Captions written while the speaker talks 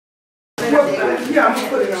Yeah, I'm going to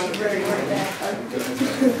put it on.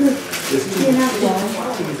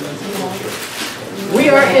 We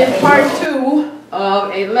are in part 2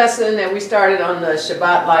 of a lesson that we started on the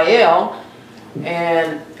Shabbat Layil.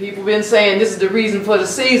 And people have been saying this is the reason for the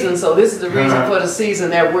season, so this is the reason for the season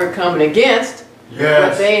that we're coming against.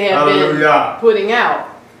 Yes. What they have been putting out.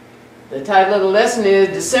 The title of the lesson is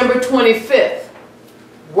December 25th,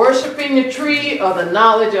 Worshiping the Tree of the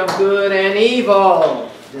Knowledge of Good and Evil.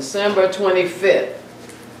 December 25th,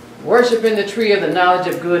 Worshiping the Tree of the Knowledge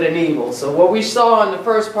of Good and Evil. So what we saw in the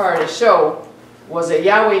first part of the show was that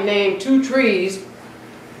Yahweh named 2 trees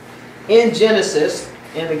in Genesis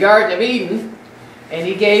in the Garden of Eden, and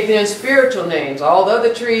he gave them spiritual names. All the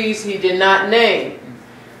other trees he did not name.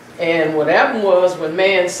 And what happened was when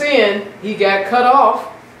man sinned, he got cut off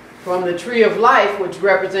from the tree of life, which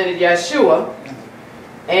represented Yahshua.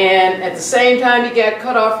 And at the same time he got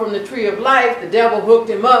cut off from the tree of life, the devil hooked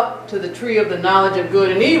him up to the tree of the knowledge of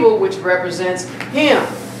good and evil, which represents him.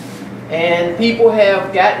 And people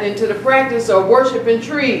have gotten into the practice of worshiping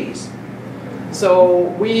trees. So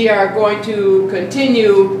we are going to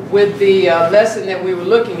continue with the lesson that we were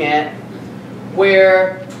looking at,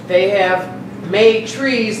 where they have made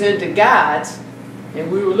trees into gods. And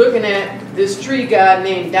we were looking at this tree god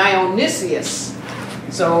named Dionysius.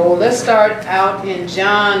 So let's start out in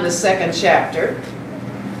John, the 2nd chapter.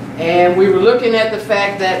 And we were looking at the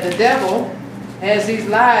fact that the devil has these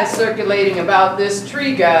lies circulating about this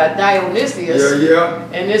tree god, Dionysius.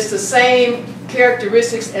 And it's the same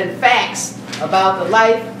characteristics and facts about the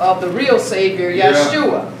life of the real Savior,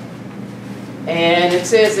 Yahshua. And it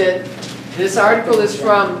says that this article is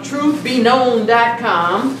from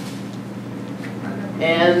truthbeknown.com.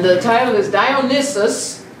 And the title is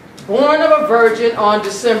Dionysus, born of a virgin on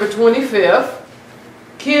December 25th,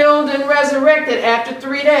 killed and resurrected after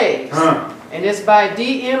 3 days. And it's by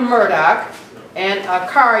D.M. Murdoch and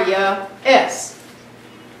Akaria S.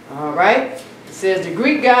 Alright. It says the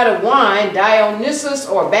Greek god of wine, Dionysus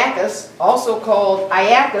or Bacchus, also called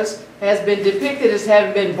Iacchus, has been depicted as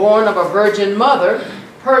having been born of a virgin mother,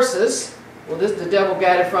 Persis. Well, this the devil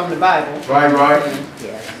got it from the Bible.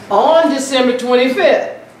 On December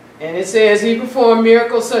 25th. And it says he performed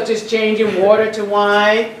miracles such as changing water to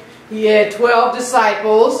wine. He had 12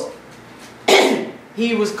 disciples.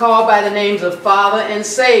 He was called by the names of Father and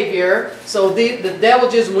Savior. So the devil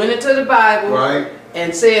just went into the Bible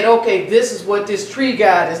and said, okay, this is what this tree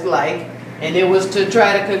god is like. And it was to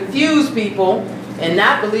try to confuse people and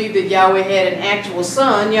not believe that Yahweh had an actual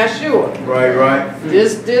son, Yahshua.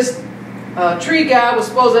 This tree god was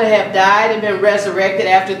supposed to have died and been resurrected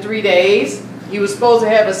after 3 days. He was supposed to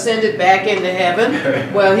have ascended back into heaven.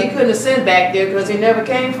 Well, he couldn't ascend back there because he never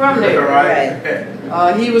came from there.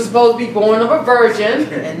 He was supposed to be born of a virgin.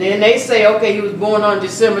 And then they say, okay, he was born on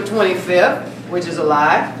December 25th, which is a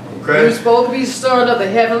lie. He was supposed to be the son of the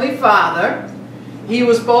Heavenly Father. He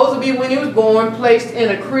was supposed to be, when he was born, placed in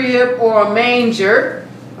a crib or a manger.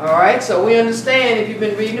 Alright, so we understand, if you've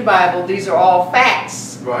been reading the Bible, these are all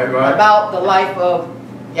facts about the life of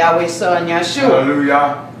Yahweh's son, Yahshua.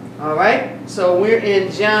 Hallelujah. Alright, so we're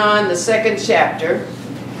in John, the 2nd chapter,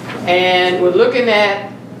 and we're looking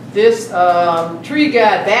at this tree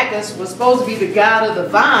god Bacchus was supposed to be the god of the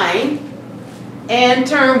vine and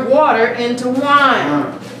turned water into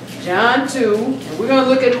wine. John 2, and we're going to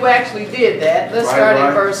look at who actually did that. Let's start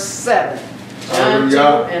in verse 7. John 2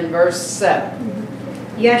 and verse 7.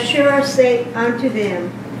 Yahshua said unto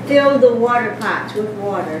them, fill the water pots with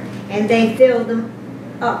water, and they filled them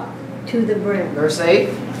up to the brim. Verse 8.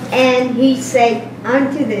 And he said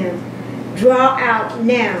unto them, draw out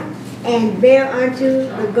now, and bear unto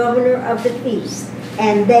the governor of the feast.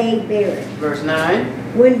 And they bare it. Verse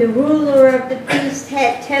 9. When the ruler of the feast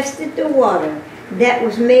had tested the water that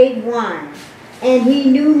was made wine, and he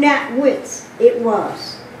knew not whence it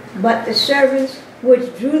was, but the servants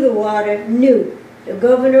which drew the water knew, the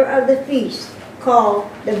governor of the feast called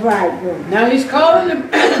the bridegroom. Now he's calling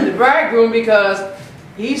the bridegroom because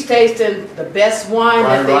he's tasting the best wine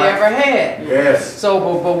that they ever had. Yes.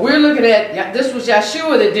 So, but we're looking at, this was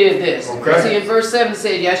Yahshua that did this. See, in verse 7 it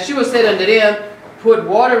said, Yahshua said unto them, put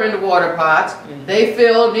water in the water pots. They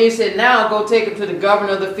filled, and he said, now go take it to the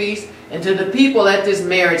governor of the feast and to the people at this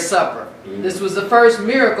marriage supper. This was the first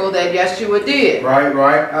miracle that Yahshua did.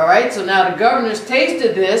 Alright, so now the governors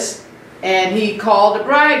tasted this, and he called the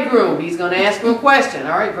bridegroom. He's going to ask him a question.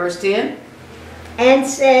 Alright, verse 10. And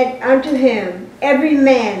said unto him, every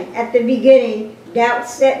man at the beginning doth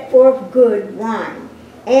set forth good wine,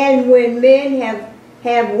 and when men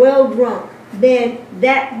have well drunk, then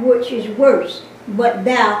that which is worse but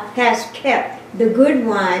thou hast kept the good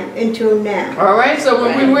wine until now. All right, so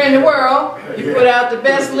when we were in the world, you put out the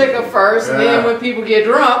best liquor first, and then when people get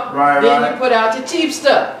drunk, then you put out the cheap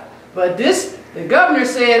stuff. But this, the governor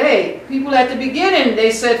said, hey, people at the beginning,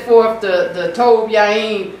 they set forth the Tov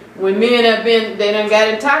Yain, when men have been, they done got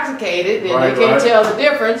intoxicated, and they can't tell the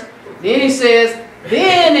difference. Then he says,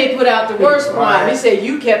 then they put out the worst wine. He said,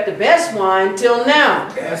 you kept the best wine till now.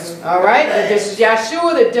 All right, and this is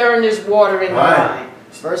Yahshua that turned this water into wine.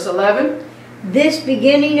 Verse 11. This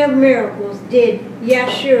beginning of miracles did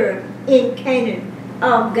Yahshua in Canaan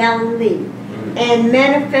of Galilee, and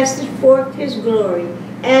manifested forth his glory,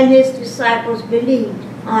 and his disciples believed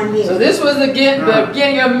on him. So this was the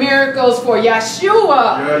beginning of miracles for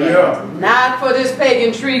Yahshua, not for this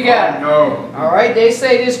pagan tree god. All right, they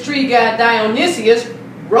say this tree god Dionysius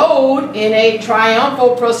rode in a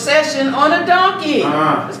triumphal procession on a donkey.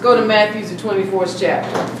 Let's go to Matthew, the 24th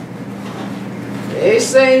chapter. They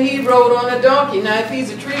say he rode on a donkey. Now, if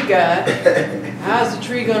he's a tree god, how's the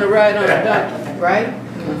tree going to ride on a donkey, right?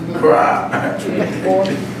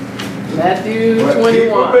 Matthew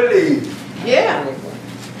 21. Yeah.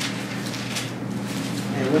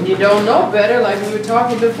 And when you don't know better, like we were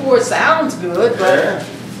talking before, it sounds good, but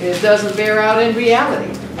it doesn't bear out in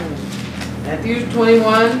reality. Matthew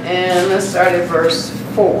 21, and let's start at verse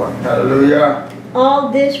 4. Hallelujah.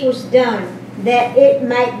 All this was done that it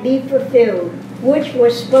might be fulfilled, which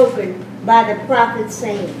was spoken by the prophet,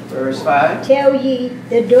 saying, Verse 5. Tell ye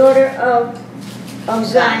the daughter of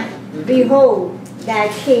Zion, behold, thy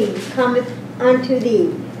king cometh unto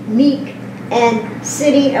thee, meek and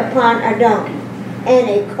sitting upon a donkey, and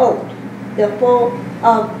a colt, the foal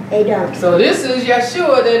of a donkey. So this is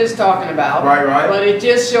Yahshua that is talking about. But it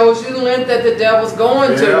just shows you the length that the devil's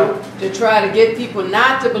going to try to get people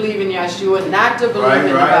not to believe in Yahshua, not to believe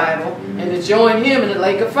in the Bible, and to join him in the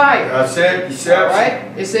lake of fire. That's it. All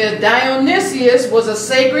right? It says Dionysius was a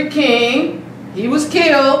sacred king. He was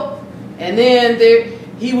killed, and then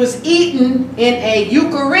he was eaten in a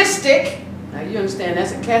Eucharistic, now you understand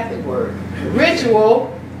that's a Catholic word,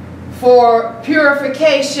 ritual for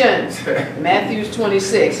purification. Matthew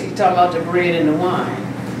 26, he's talking about the bread and the wine.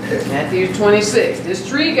 Matthew 26, this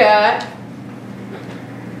tree god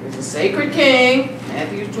was a sacred king,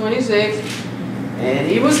 Matthew 26, and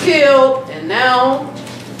he was killed, and now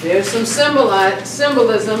there's some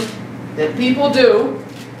symbolism that people do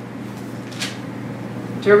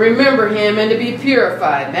to remember him and to be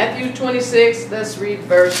purified. Matthew 26, let's read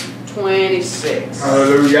verse 26.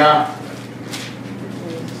 Hallelujah.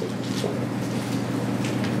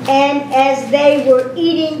 And as they were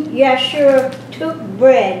eating, Yahshua took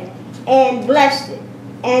bread and blessed it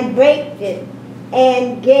and brake it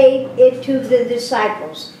and gave it to the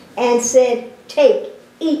disciples and said, Take,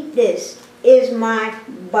 eat, this is my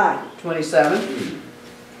body. 27.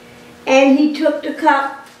 And he took the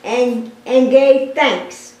cup and gave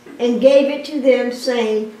thanks and gave it to them,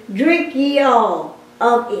 saying, Drink ye all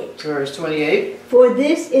of it. Verse 28. For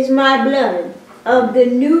this is my blood of the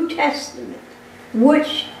New Testament,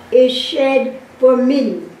 which is shed for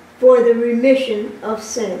many for the remission of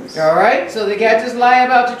sins. All right, so they got this lie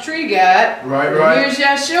about the tree god. Here's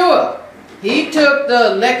Yahshua. He took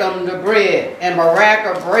the lechem, the bread, and barak,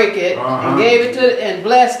 or break it, and gave it to, and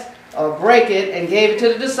blessed, or break it, and gave it to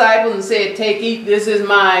the disciples and said, Take, eat, this is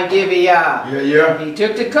mine, give ye y'all. He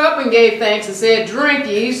took the cup and gave thanks and said, Drink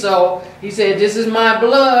ye. So he said, This is my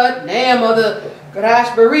blood, name of the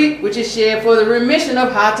Kadash Barit, which is shed for the remission of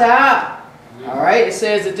Hata'ah. All right, it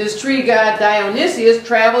says that this tree god Dionysius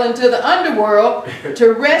traveled into the underworld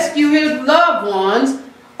to rescue his loved ones,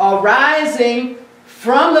 arising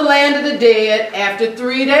from the land of the dead after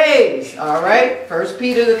 3 days. All right, 1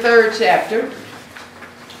 Peter, the 3rd chapter.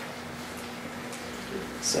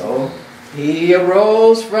 So he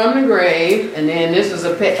arose from the grave, and then this is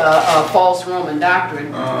a false Roman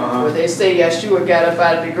doctrine where they say Yahshua got up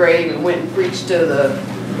out of the grave and went and preached to the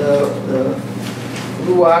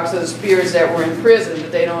ruachs, of the spirits that were in prison,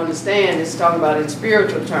 but they don't understand. It's talking about in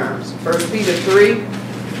spiritual terms. 1 Peter 3.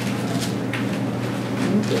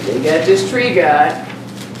 They got this tree god.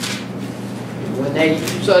 When they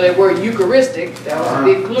saw that word Eucharistic, that was a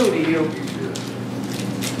big clue to you.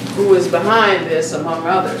 Who is behind this, among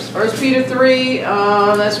others? 1 Peter 3,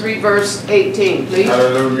 let's read verse 18, please.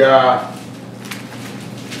 Hallelujah.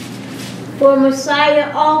 For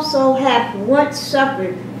Messiah also hath once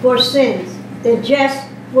suffered for sins, the just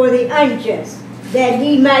for the unjust, that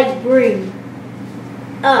he might bring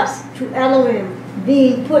us to Elohim,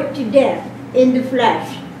 being put to death in the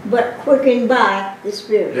flesh, but quickened by the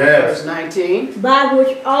Spirit. Yes. Verse 19. By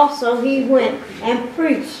which also he went and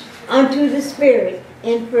preached unto the Spirit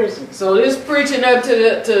in prison. So this preaching up to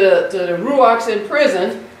the Ruachs in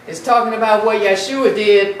prison is talking about what Yahshua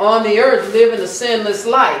did on the earth, living a sinless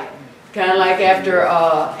life. Kind of like after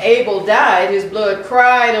Abel died, his blood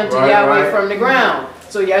cried unto Yahweh from the ground.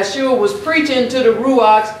 So Yahshua was preaching to the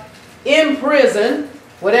Ruachs in prison,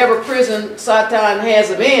 whatever prison Satan has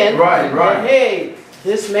him in. Right. Hey,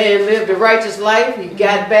 this man lived a righteous life. He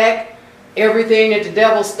got back everything that the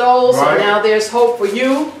devil stole. So now there's hope for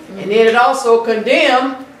you. And then it also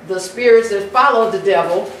condemned the spirits that followed the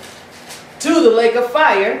devil to the lake of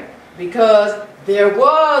fire, because there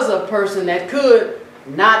was a person that could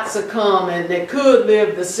not succumb and that could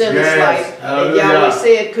live the sinless life that Yahweh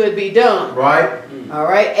said could be done. All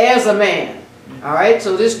right, as a man. All right,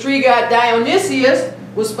 so this tree god Dionysius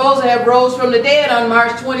was supposed to have rose from the dead on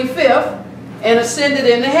March 25th and ascended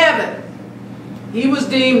into heaven. He was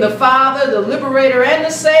deemed the Father, the Liberator, and the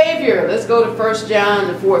Savior. Let's go to 1 John,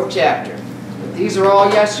 the 4th chapter. These are all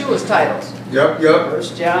Yahshua's titles. Yep. 1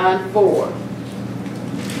 John 4.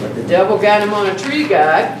 But the devil got him on a tree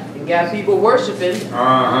god and got people worshiping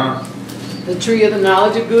the tree of the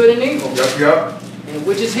knowledge of good and evil. Yep. And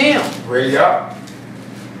which is him. Praise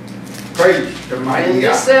the mighty And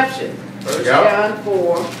God. deception. 1 John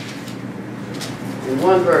 4. In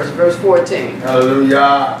one verse, verse 14.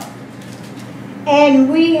 Hallelujah. And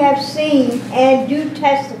we have seen and do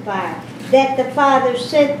testify that the Father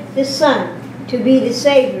sent the Son to be the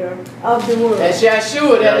Savior of the world. That's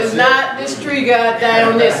Yahshua. That is not this tree god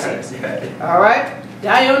Dionysius. Alright?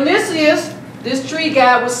 Dionysius, this tree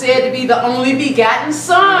god, was said to be the only begotten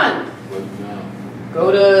Son.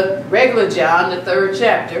 Go to regular John, the 3rd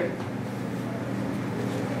chapter.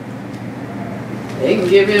 They can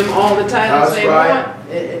give him all the titles they want.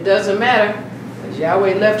 It doesn't matter. Because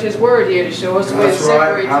Yahweh left his word here to show us the way to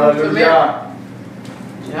separate truth from error.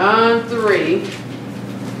 John 3.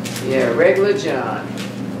 Yeah, regular John.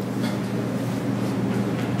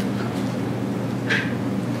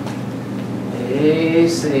 They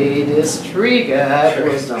say this tree god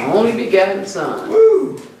was the only begotten Son.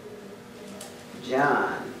 Woo.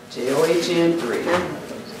 John, John 3.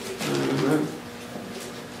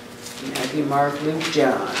 Matthew, Mark, Luke,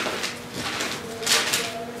 John.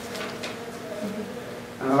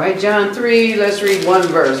 All right, John 3, let's read one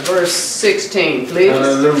verse. Verse 16, please.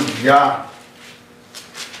 Hallelujah.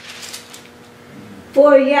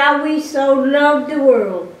 For Yahweh so loved the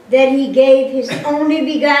world that he gave his only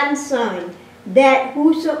begotten Son, that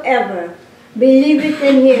whosoever believeth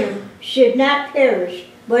in him should not perish,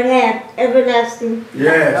 but have everlasting life.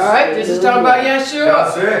 Yes. All right, this is talking about Yahshua.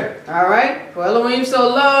 That's it. All right. For Elohim so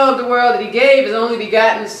loved the world that he gave his only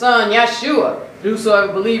begotten Son, Yahshua.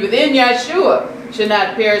 Whosoever believeth in Yahshua should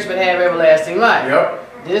not perish, but have everlasting life.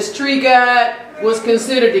 Yep. This tree god was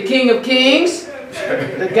considered the King of Kings,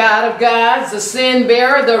 the God of gods, the sin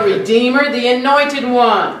bearer, the Redeemer, the Anointed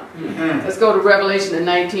One. Let's go to Revelation, the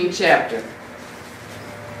 19th chapter.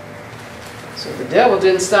 So the devil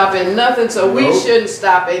didn't stop at nothing, so we shouldn't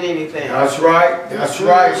stop at anything. That's right. That's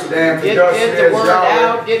right. Stand for Get the word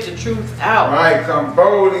out. Get the truth out. Right. Come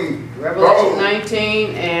boldly. Revelation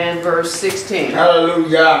 19 and verse 16.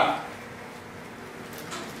 Hallelujah.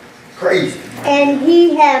 Crazy. And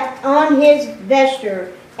he hath on his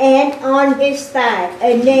vesture and on his thigh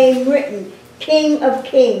a name written, King of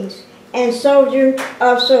Kings and Soldier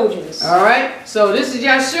of Soldiers. All right, so this is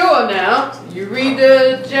Yahshua now. You read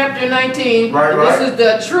the chapter 19. Right. This is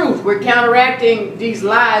the truth. We're counteracting these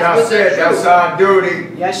lies with the truth. That's our duty.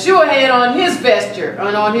 Yahshua had on his vesture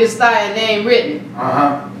and on his thigh a name written.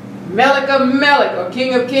 Melech of Melech, or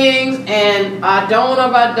King of Kings, and Adon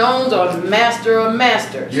of Adons, or Master of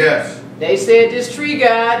Masters. Yes. They said this tree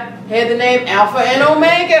god had the name Alpha and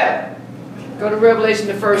Omega. Go to Revelation,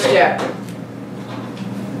 the 1st chapter.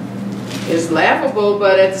 It's laughable,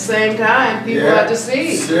 but at the same time, people have to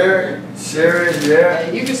see. Serious, yeah.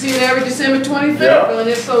 And you can see it every December 25th, and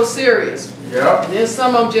it's so serious. Yep. And then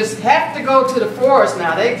some of them just have to go to the forest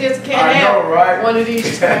now. They just can't have one of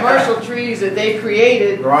these commercial trees that they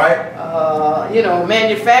created, you know,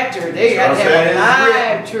 manufactured. They got to have a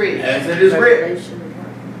live tree. As it is written.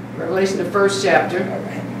 Revelation, the 1st chapter.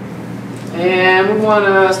 And we want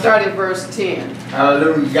to start at verse 10.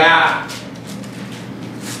 Hallelujah.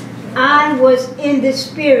 I was in the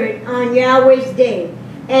Spirit on Yahweh's day,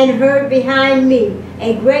 and heard behind me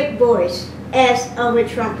a great voice as of a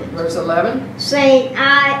trumpet. Verse 11. Saying,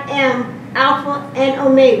 I am Alpha and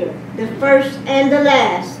Omega, the first and the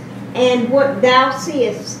last. And what thou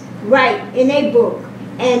seest, write in a book,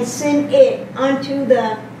 and send it unto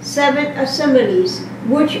the 7 assemblies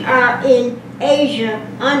which are in Asia,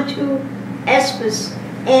 unto Ephesus,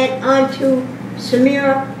 and unto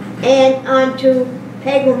Smyrna, and unto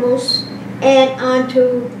Pergamos, and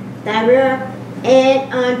unto Thurs,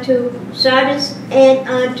 and unto Sardis, and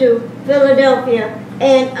unto Philadelphia,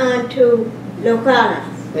 and unto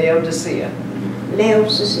Laodicea.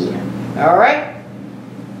 Laodicea. All right.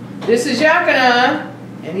 This is Yahshua,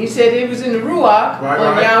 and he said it was in the Ruach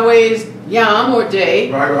on Yahweh's Yowm or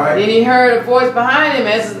day. Right. Then he heard a voice behind him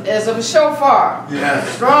as of a shofar. Yes.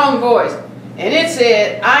 Strong voice. And it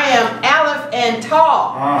said, I am Aleph and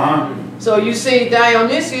Taw. Uh-huh. So you see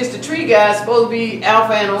Dionysius, the tree guy, is supposed to be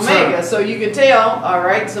Alpha and Omega. So you can tell, all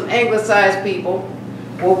right, some anglicized people,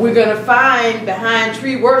 what we're going to find behind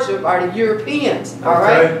tree worship are the Europeans, all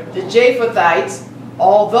right? The Japhethites,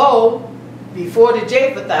 although before the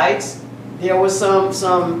Japhethites, there was some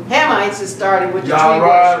Hamites that started with the tree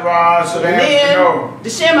worship. So and then the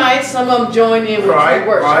Shemites, some of them joined in with tree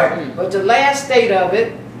worship. But the last state of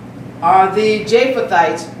it are the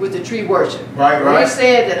Japhethites with the tree worship. He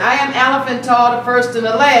said that I am Aleph and Taw, the first and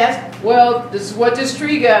the last. Well, this is what this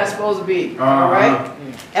tree guy is supposed to be. All right?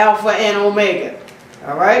 Alpha and Omega.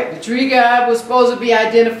 All right? The tree god was supposed to be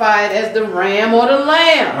identified as the ram or the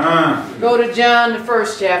lamb. Go to John, the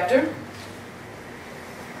 1st chapter.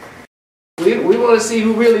 We want to see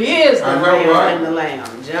who really is the ram and the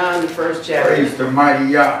lamb. John, the 1st chapter. Praise the mighty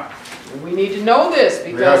Yah. We need to know this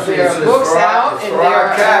because there are books out and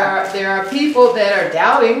there are people that are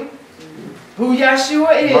doubting who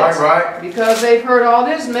Yahshua is because they've heard all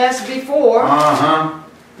this mess before.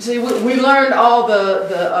 See, we learned all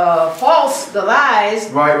the lies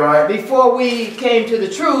before we came to the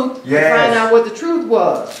truth to find out what the truth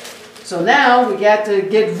was. So now we got to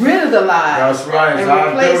get rid of the lies and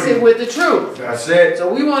replace it with the truth. That's it.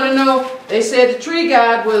 So we want to know, they said the tree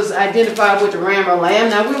god was identified with the ram or lamb.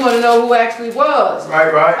 Now we want to know who actually was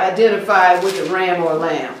identified with the ram or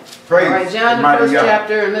lamb. All right, John the 1st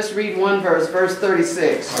chapter, and let's read one verse, verse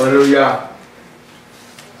 36. Hallelujah.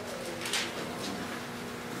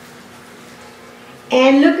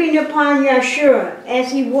 And looking upon Yahshua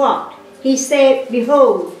as he walked, he said,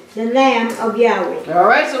 Behold, the Lamb of Yahweh. All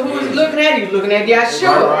right, so who is he looking at? He's looking at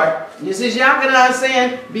Yahshua. This is Yahshua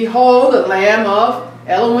saying, Behold, the Lamb of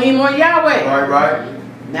Elohim or Yahweh.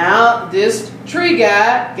 Now, this tree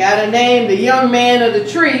guy got a name, the young man of the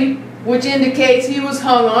tree, which indicates he was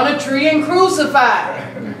hung on a tree and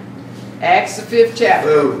crucified. Acts the 5th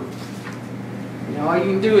chapter. And all you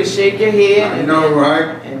can do is shake your head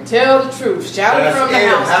and tell the truth. Shout it from the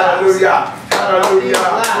housetops. Hallelujah.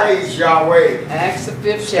 Hallelujah. Praise Yahweh. Acts the 5th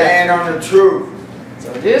chapter. Stand on the truth.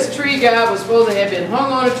 So this tree guy was supposed to have been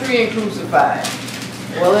hung on a tree and crucified.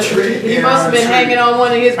 Well, he must have been hanging on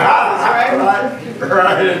one of his brothers, right?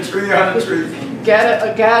 Right, a tree on a tree. Got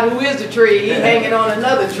a God who is the tree. He's hanging on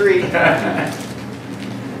another tree.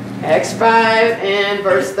 Acts 5 and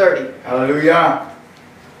verse 30. Hallelujah.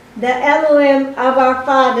 The Elohim of our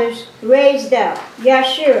fathers raised up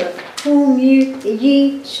Yahshua, whom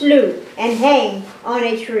ye slew and hanged on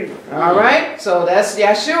a tree. All right, so that's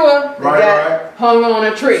Yahshua that got hung on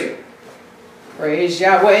a tree. Praise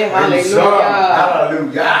Yahweh, hallelujah.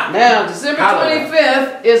 Hallelujah. Now, December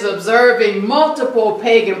 25th is observing multiple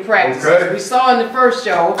pagan practices. We saw in the first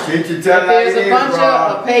show that there's a bunch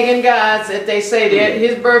of pagan gods that they say that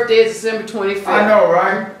his birthday is December 25th. I know,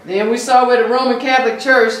 right? Then we saw where the Roman Catholic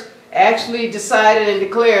Church actually decided and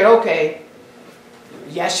declared, okay,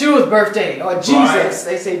 Yahshua's birthday, or Jesus,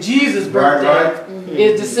 they say Jesus' birthday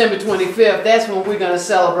is December 25th. That's when we're going to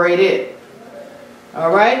celebrate it. All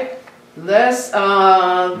right? Let's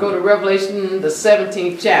go to Revelation, the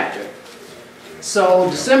 17th chapter. So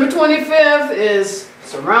December 25th is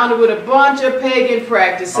surrounded with a bunch of pagan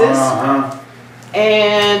practices.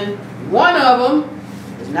 And one of them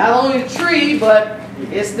is not only the tree, but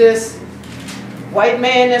it's this white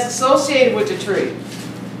man that's associated with the tree.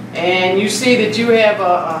 And you see that you have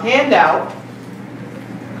a handout,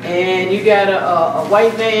 and you got a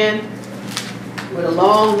white man with a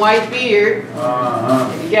long white beard,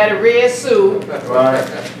 and you got a red suit,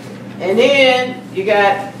 and then you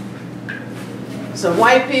got some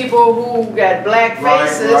white people who got black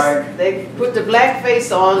faces. They put the black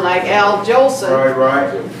face on like Al Jolson.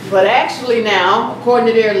 But actually now, according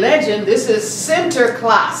to their legend, this is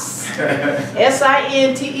Sinterklaas.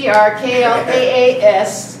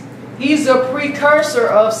 S-I-N-T-E-R-K-L-A-A-S. He's a precursor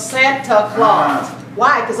of Santa Claus.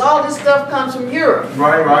 Why? Because all this stuff comes from Europe.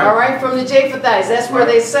 All right, from the Japhethites. That's where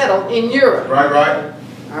they settled, in Europe.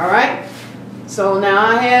 All right. So now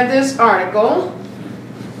I have this article,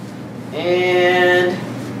 and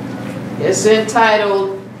it's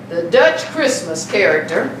entitled "The Dutch Christmas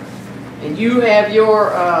Character," and you have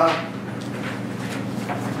your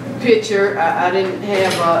picture. I didn't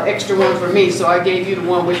have an extra one for me, so I gave you the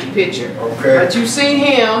one with the picture. Okay. But you've seen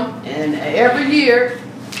him, and every year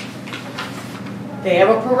they have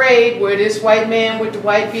a parade where this white man with the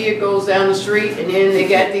white beard goes down the street, and then they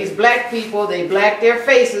got these black people, they black their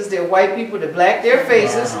faces. They're white people that black their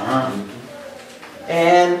faces.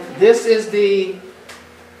 And this is the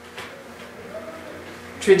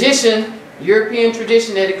tradition, European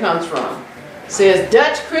tradition that it comes from. It says,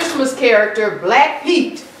 Dutch Christmas character Black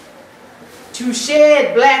Pete to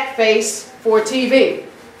shed blackface for TV.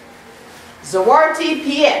 Zwarte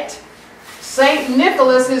Piet, St.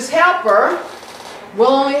 Nicholas's helper, will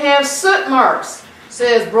only have soot marks,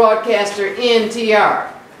 says broadcaster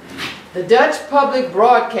NTR. The Dutch public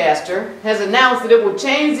broadcaster has announced that it will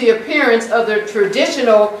change the appearance of their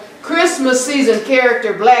traditional Christmas season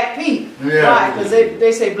character Black Pete. Yeah. Why? Because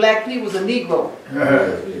they say Black Pete was a Negro.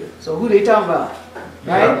 So who they talking about?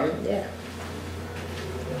 Right? Yeah.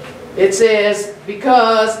 It says,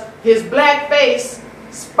 because his black face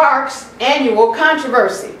sparks annual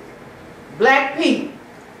controversy. Black Pete,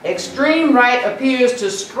 extreme right, appears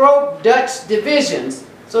to stroke Dutch divisions.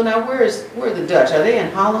 So now where are the Dutch? Are they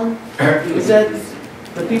in Holland? Is that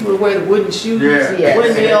the people who wear the wooden shoes? Yeah. Yes.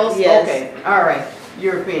 Windmills? Yes. Okay, all right.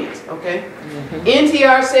 Europeans, okay?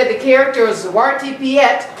 NTR said the character of Zwarte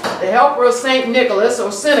Piet, the helper of St. Nicholas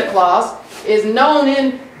or Santa Claus, is known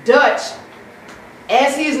in Dutch.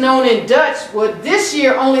 As he is known in Dutch, would this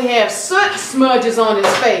year only have soot smudges on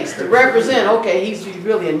his face to represent, okay, he's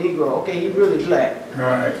really a Negro, okay, he's really black.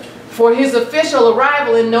 Right. For his official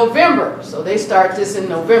arrival in November. So they start this in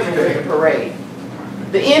November with the parade.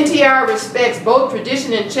 The NTR respects both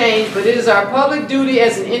tradition and change, but it is our public duty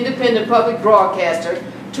as an independent public broadcaster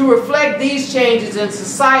to reflect these changes in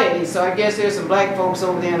society. So I guess there's some black folks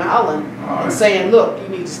over there in Holland saying, look, you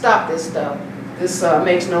need to stop this stuff. This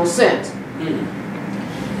makes no sense.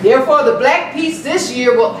 Therefore, the Black Pete's this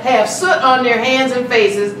year will have soot on their hands and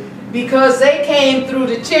faces because they came through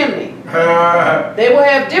the chimney. They will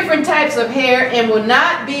have different types of hair and will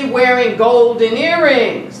not be wearing golden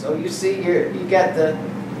earrings. So you see, you got the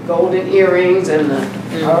golden earrings and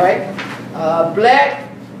the, all right. Black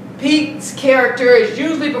Pete's character is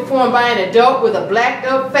usually performed by an adult with a blacked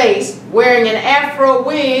up face, wearing an afro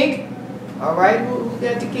wig. All right, who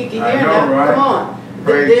got the kinky hair now? Right? Come on.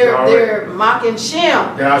 Praise They're mocking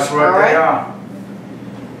Shem. That's what they are.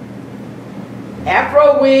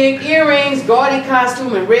 Afro wig, earrings, gaudy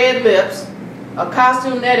costume, and red lips. A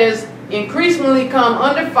costume that has increasingly come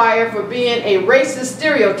under fire for being a racist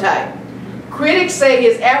stereotype. Critics say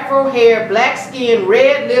his afro hair, black skin,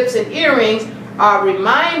 red lips, and earrings are a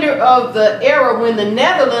reminder of the era when the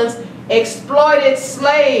Netherlands exploited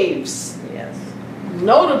slaves. Yes.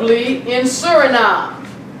 Notably in Suriname.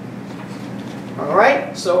 All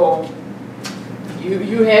right, so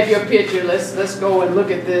you have your picture. Let's go and look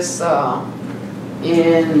at this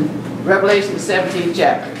in Revelation 17th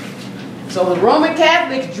chapter. So the Roman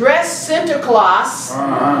Catholics dressed Santa Claus,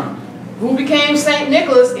 who became St.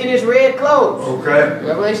 Nicholas, in his red clothes. Okay.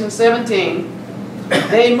 Revelation 17.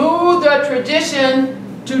 They moved their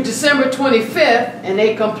tradition to December 25th, and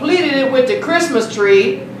they completed it with the Christmas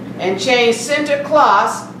tree and changed Santa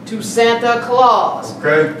Claus to Santa Claus.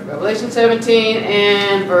 Okay. Revelation 17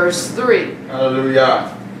 and verse 3.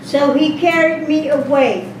 Hallelujah. So he carried me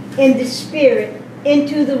away in the spirit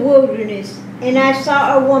into the wilderness, and I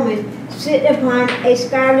saw a woman sit upon a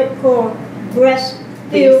scarlet cord,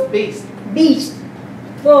 breast-filled beast,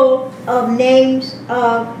 full of names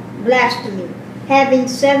of blasphemy, having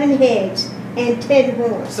 7 heads and 10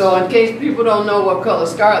 horns. So in case people don't know what color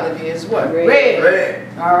scarlet is, what? Red.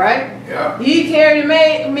 Red. All right. Yeah. He carried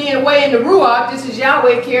me away in the Ruach. This is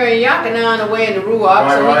Yahweh carrying Yachanan away in the Ruach.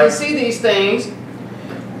 Right, so right. we can see these things.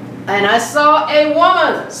 And I saw a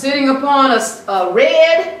woman sitting upon a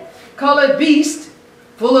red-colored beast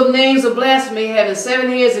full of names of blasphemy, having 7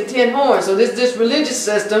 heads and 10 horns. So this religious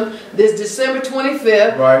system, this December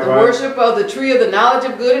 25th, the worship of the tree of the knowledge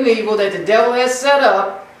of good and evil that the devil has set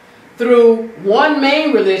up through one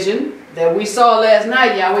main religion that we saw last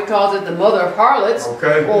night. Yahweh calls it the mother of harlots, or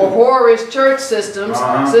whorish church systems,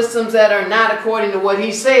 systems that are not according to what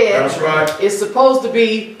he said. That's right. It's supposed to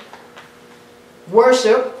be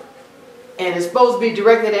worship, and it's supposed to be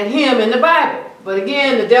directed at him in the Bible. But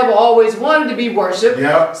again, the devil always wanted to be worshipped.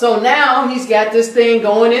 Yep. So now he's got this thing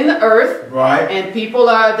going in the earth. Right. And people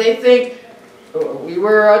they think, we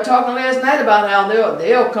were talking last night about how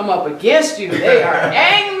they'll come up against you. They are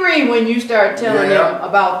angry when you start telling them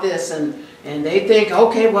about this. And they think,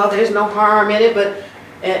 okay, well, there's no harm in it. But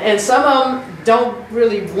and some of them don't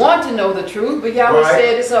really want to know the truth. But Yahweh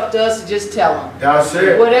said it's up to us to just tell them. That's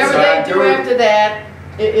it. Whatever they do after that,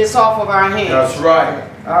 it's off of our hands. That's right.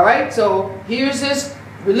 All right, so here's this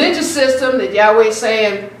religious system that Yahweh's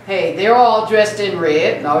saying, hey, they're all dressed in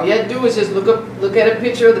red. And all you have to do is just look at a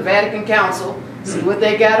picture of the Vatican Council, see what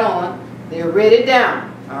they got on. They're read down.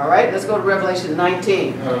 All right, let's go to Revelation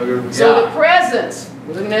 19. So the presents,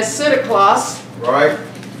 we're looking at Santa Claus. Right.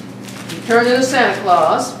 You turn into Santa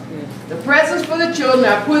Claus. The presents for the children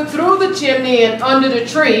are put through the chimney and under the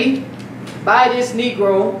tree by this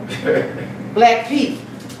Negro, Black Pete.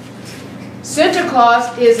 Santa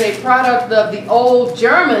Claus is a product of the old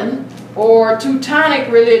German or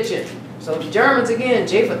Teutonic religion. So the Germans, again,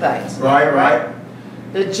 Japhethites. Right.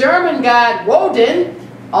 The German god Woden,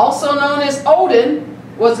 also known as Odin,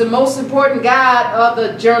 was the most important god of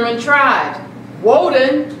the German tribes.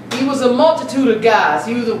 Woden, he was a multitude of gods.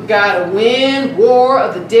 He was a god of wind, war,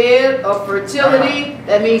 of the dead, of fertility.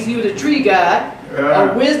 That means he was a tree god.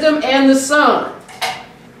 Of wisdom and the sun.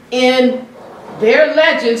 In their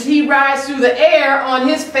legends, he rides through the air on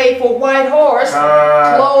his faithful white horse,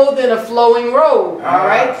 clothed in a flowing robe. All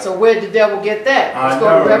right, so where did the devil get that? Let's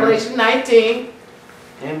go to Revelation 19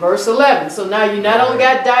 and verse 11. So now you not only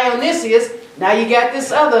got Dionysius, now you got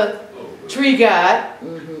this other tree god.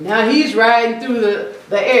 Now he's riding through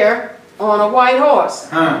the air on a white horse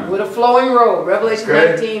with a flowing robe. Revelation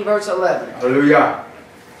 19 verse 11. Hallelujah.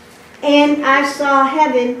 And I saw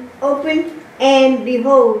heaven open, and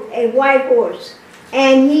behold, a white horse.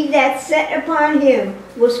 And he that sat upon him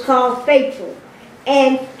was called Faithful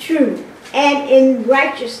and True, and in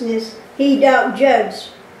righteousness he doth judge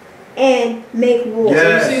and make war.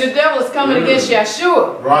 Yes. So you see, the devil is coming against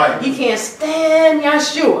Yahshua. Right. He can't stand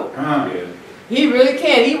Yahshua. He really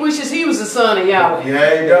can't. He wishes he was the son of Yahweh.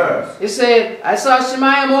 Yeah, he does. It said, I saw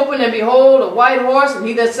Shemayim open, and behold, a white horse, and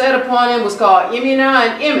he that sat upon him was called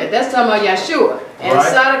Imunah and Emmet. That's talking about Yahshua. And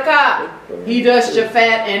Sadakah, he does Japhat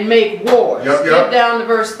and make war. Skip down to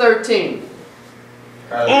verse 13.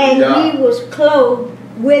 And he was clothed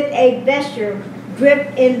with a vesture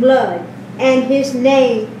dripped in blood, and his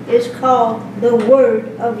name is called the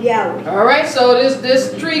Word of Yahweh. All right, so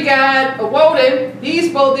this tree god, Woden, he's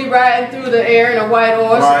supposed to be riding through the air in a white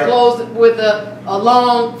horse, clothed with a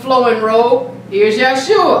long flowing robe. Here's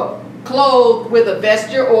Yahshua, clothed with a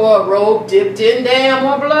vesture or a robe dipped in dam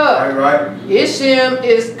or blood. His Shem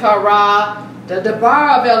is Kara, the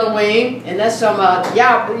Debar of Elohim, and that's talking about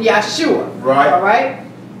Yahshua. All right,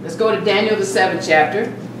 let's go to Daniel the 7th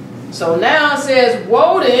chapter. So now it says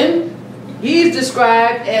Woden, he's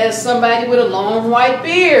described as somebody with a long white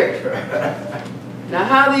beard. Now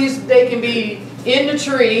how they can be in the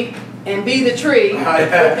tree and be the tree, but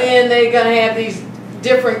then they're going to have these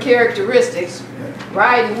different characteristics,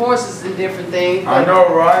 riding horses and different things. I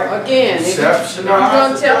know, right? Again, if you're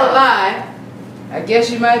going to tell a lie, I guess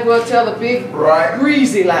you might as well tell a big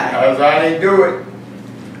greasy lie. That's how they do it.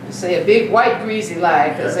 Say a big white greasy lie,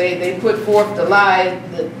 because they put forth the lie,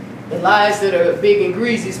 the lies that are big and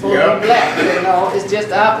greasy supposed to be black. You know, it's just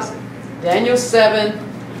the opposite. Daniel 7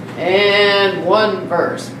 and 1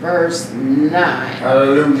 verse. Verse 9.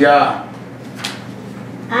 Hallelujah.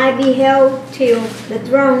 I beheld till the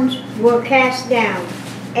thrones were cast down,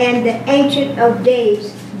 and the Ancient of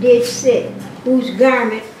Days did sit, whose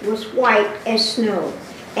garment was white as snow,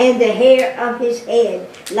 and the hair of his head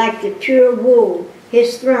like the pure wool.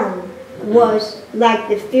 His throne was like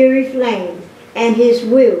the fiery flame, and his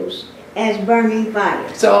wheels as burning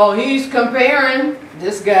fire. So he's comparing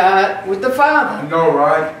this God with the Father. I know,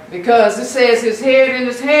 right? Because it says his head and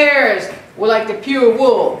his hairs were like the pure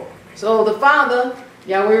wool. So the Father,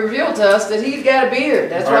 Yahweh revealed to us that he's got a beard.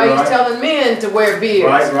 That's why he's telling men to wear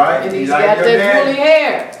beards. And he's got that woolly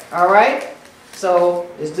hair. All right? So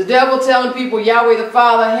is the devil telling people Yahweh the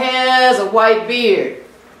Father has a white beard?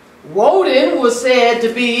 Woden was said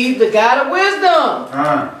to be the God of wisdom.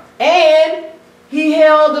 And he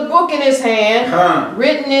held a book in his hand,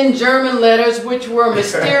 written in German letters, which were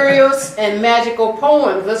mysterious and magical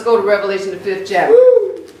poems. Let's go to Revelation the 5th chapter.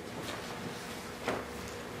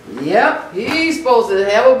 Yep, he's supposed to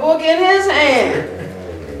have a book in his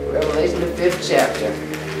hand. Revelation the 5th chapter.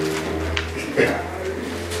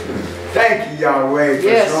 Thank you, Yahweh, for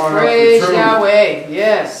yes, showing praise us the truth. Yahweh.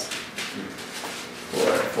 Yes.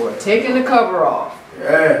 For taking the cover off.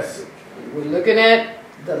 Yes. We're looking at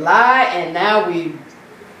the lie, and now we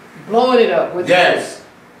blowing it up with this.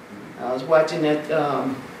 I was watching that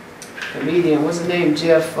comedian, what's his name,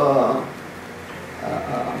 Jeff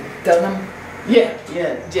Dunham? Yeah,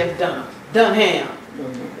 Jeff Dunham.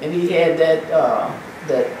 And he had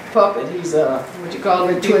that puppet. He's what you call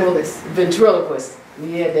it? Ventriloquist.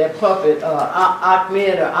 He had that puppet,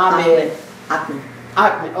 Ahmed.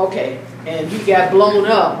 Okay, and he got blown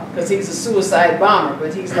up because he's a suicide bomber,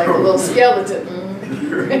 but he's like a little skeleton.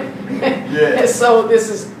 Yeah. And so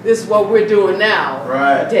this is what we're doing now.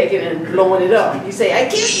 Right. Taking and blowing it up. You say, I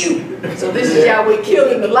kill you. So this is Yahweh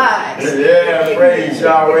killing the lies. Yeah, praise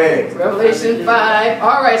Yahweh. Revelation 5.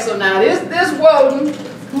 All right, so now this Woden,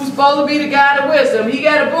 who's supposed to be the God of wisdom, he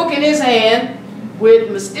got a book in his hand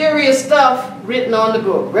with mysterious stuff written on the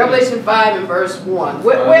book. Revelation 5 and verse 1.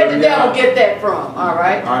 Where did the devil get that from? All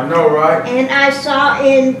right. I know, right? And I saw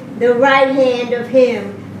in the right hand of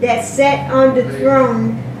him that sat on the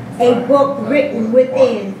throne a book written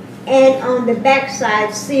within, and on the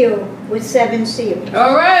backside sealed with 7 seals.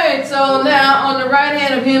 All right, so now on the right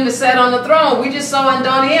hand of him that sat on the throne, we just saw in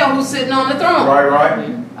Daniel who's sitting on the throne.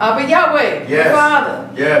 Right. But Yahweh, Yes. the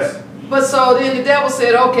Father. Yes. But so then the devil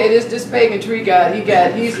said, okay, this pagan tree god,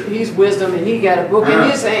 he's wisdom, and he got a book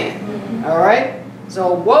in his hand. All right.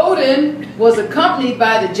 So Woden was accompanied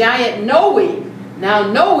by the giant Noe.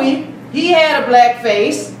 Now Noe, he had a black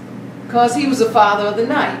face because he was the father of the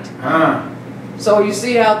night. So you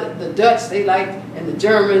see how the Dutch, they like, and the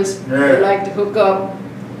Germans, they like to hook up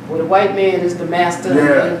where the white man is the master,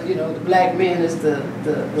 and you know, the black man is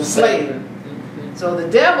the slave. So the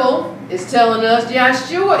devil is telling us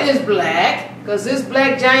Yahshua is black because this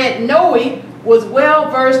black giant Noe was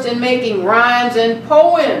well versed in making rhymes and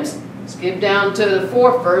poems. Skip down to the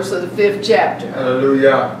 4th verse of the 5th chapter.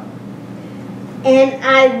 Hallelujah. And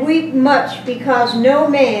I weep much because no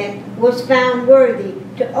man was found worthy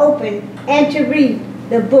to open and to read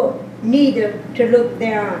the book, neither to look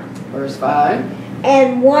thereon. Verse 5.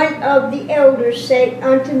 And one of the elders said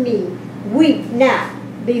unto me, Weep not,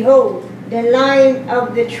 behold, the Lion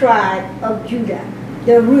of the tribe of Judah,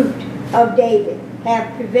 the root of David,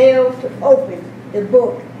 hath prevailed to open the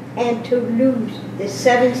book and to loose the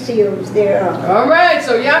 7 seals thereof. All right,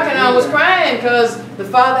 so Yachanan was crying because the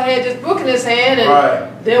father had this book in his hand,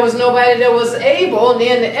 and there was nobody that was able. And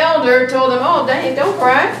then the elder told him, oh, dang, don't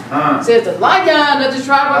cry. Says the Lion of the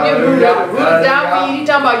tribe of Judah, the root of David. He's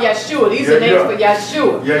talking about Yahshua. These are names for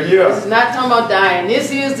Yahshua. This is not talking about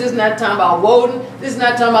Dionysius. This is not talking about Woden. This is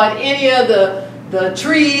not talking about any of the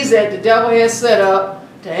trees that the devil has set up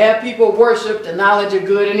to have people worship the knowledge of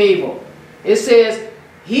good and evil. It says,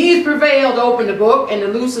 he's prevailed to open the book and to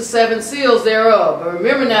loose the 7 seals thereof. But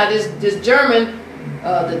remember now, this German,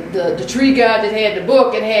 the tree god that had the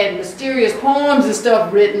book, it had mysterious poems and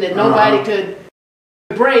stuff written that nobody could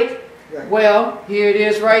break. Well, here it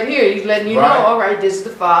is right here. He's letting you know, all right, this is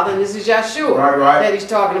the Father and this is Yahshua that he's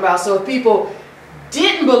talking about. So if people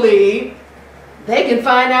didn't believe, they can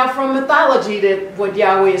find out from mythology that what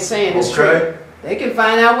Yahweh is saying is true. They can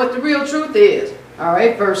find out what the real truth is. All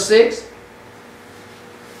right, verse 6.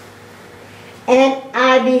 And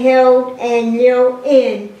I beheld, and lo,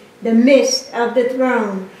 in the midst of the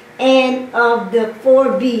throne, and of the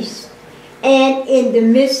 4 beasts, and in the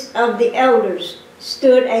midst of the elders,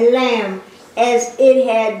 stood a lamb, as it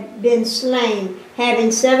had been slain,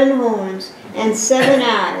 having 7 horns and 7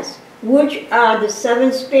 eyes, which are the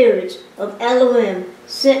 7 spirits of Elohim,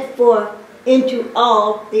 sent forth into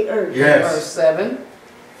all the earth. Verse 7.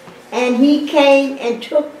 And he came and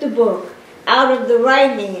took the book out of the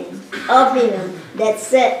right hand of him that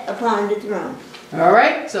sat upon the throne. All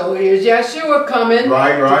right, so here's Yahshua coming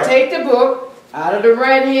to take the book out of the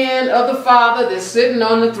right hand of the Father that's sitting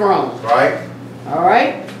on the throne. All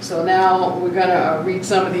right, so now we're going to read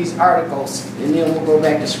some of these articles, and then we'll go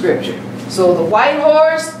back to Scripture. So the white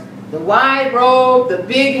horse, the white robe, the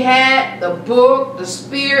big hat, the book, the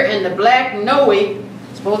spear, and the black Noe,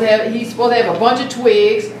 he's supposed to have a bunch of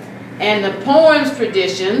twigs, and the poems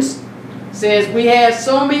traditions. Says we have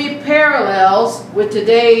so many parallels with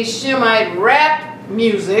today's Shemite rap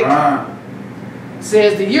music.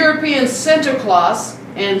 Says the European Santa Claus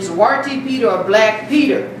and Zwarte Peter or Black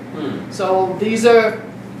Peter. So these are,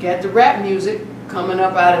 got the rap music coming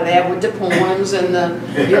up out of that with the poems and the,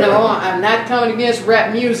 you know, I'm not coming against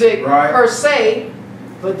rap music per se,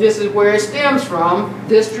 but this is where it stems from,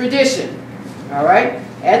 this tradition. All right.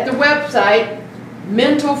 At the website,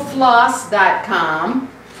 mentalfloss.com,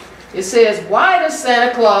 it says, why does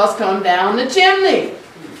Santa Claus come down the chimney?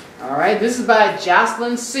 All right, this is by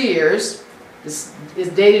Jocelyn Sears. This is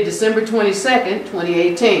dated December 22nd,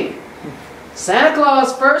 2018. Santa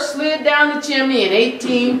Claus first slid down the chimney in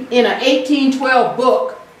an 1812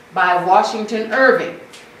 book by Washington Irving.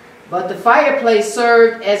 But the fireplace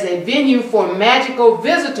served as a venue for magical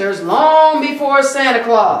visitors long before Santa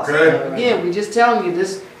Claus. So again, we're just telling you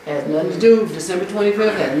this has nothing to do with December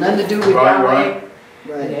 25th, has nothing to do with Yahweh.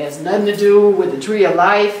 It has nothing to do with the tree of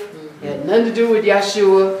life. It has nothing to do with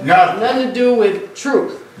Yahshua. Nothing to do with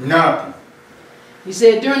truth. Nothing. He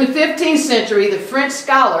said, during the 15th century, the French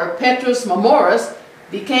scholar Petrus Marmoris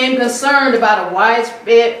became concerned about a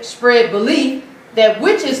widespread belief that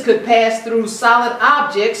witches could pass through solid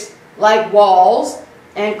objects like walls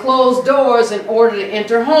and close doors in order to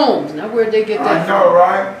enter homes. Now, where did they get that from? I know,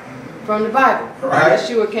 right? From the Bible. Right.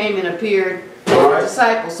 Yahshua came and appeared to the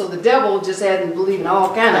disciples. So the devil just hadn't believed in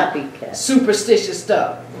all kind of superstitious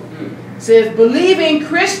stuff. It says, believing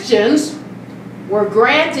Christians were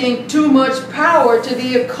granting too much power to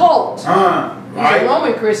the occult. These are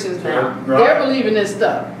Roman Christians now. They're believing this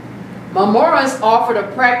stuff. Marmoris offered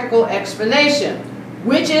a practical explanation.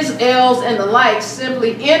 Witches, elves, and the like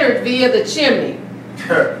simply entered via the chimney.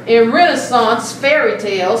 In Renaissance fairy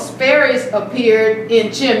tales, fairies appeared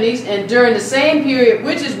in chimneys, and during the same period,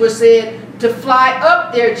 witches were said to fly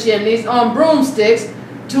up their chimneys on broomsticks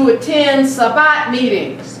to attend Shabbat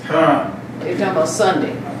meetings. They're talking about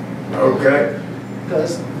Sunday. Okay.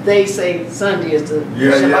 Because they say Sunday is the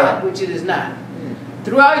Shabbat, which it is not.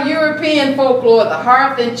 Throughout European folklore, the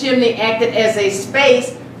hearth and chimney acted as a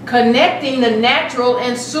space connecting the natural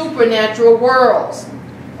and supernatural worlds.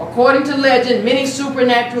 According to legend, many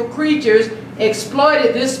supernatural creatures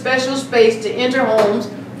exploited this special space to enter homes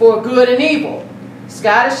for good and evil.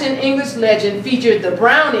 Scottish and English legend featured the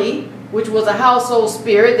brownie, which was a household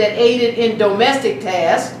spirit that aided in domestic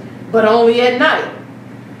tasks, but only at night,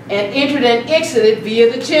 and entered and exited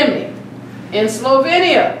via the chimney. In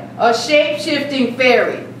Slovenia, a shape-shifting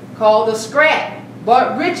fairy called the Skrat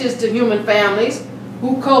brought riches to human families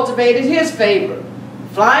who cultivated his favor,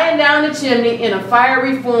 flying down the chimney in a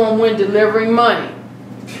fiery form when delivering money.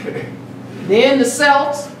 Then the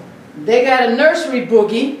Celts, they got a nursery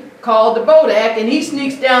boogie called the Bodak, and he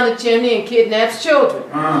sneaks down the chimney and kidnaps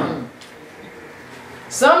children.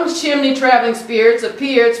 Some chimney traveling spirits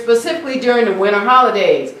appeared specifically during the winter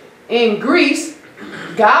holidays. In Greece,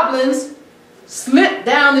 goblins slipped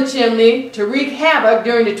down the chimney to wreak havoc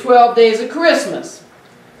during the 12 days of Christmas.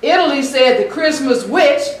 Italy said the Christmas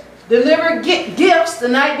witch delivered gifts the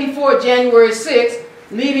night before January 6th,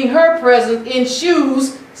 leaving her present in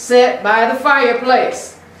shoes set by the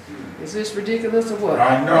fireplace. Is this ridiculous or what?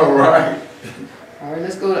 I know, right? All right,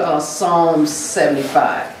 let's go to Psalm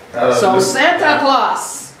 75. So Santa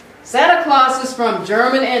Claus. Santa Claus is from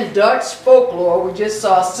German and Dutch folklore. We just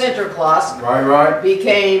saw Sinterklaas. Right.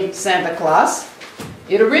 Became Santa Claus.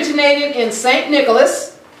 It originated in St.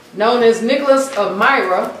 Nicholas, known as Nicholas of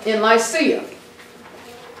Myra in Lycia.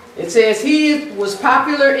 It says he was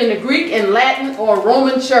popular in the Greek and Latin or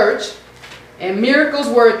Roman church, and miracles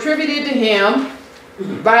were attributed to him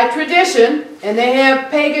by tradition, and they have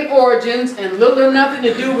pagan origins and little or nothing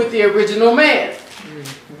to do with the original man.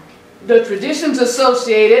 The traditions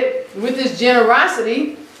associated with his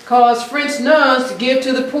generosity caused French nuns to give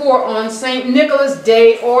to the poor on St. Nicholas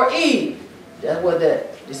Day or Eve. That's what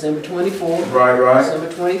that, December 24th, right. December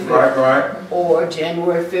 25th, Right. or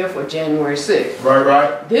January 5th or January 6th.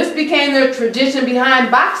 Right. This became their tradition behind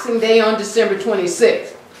Boxing Day on December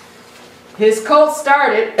 26th. His cult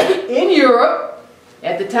started in Europe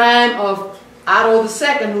at the time of Otto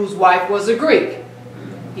II, whose wife was a Greek.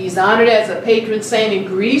 He's honored as a patron saint in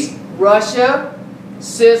Greece, Russia,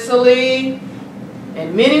 Sicily,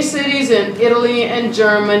 and many cities in Italy and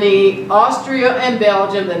Germany, Austria and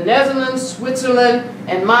Belgium, the Netherlands, Switzerland,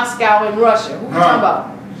 and Moscow in Russia. Who are we talking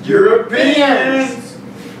about? Europeans.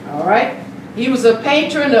 All right. He was a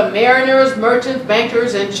patron of mariners, merchants,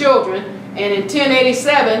 bankers, and children. And in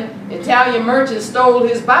 1087, Italian merchants stole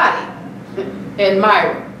his body at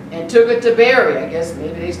Myra and took it to bury. I guess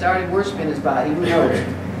maybe they started worshiping his body. Who knows?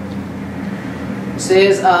 It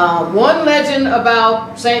says, one legend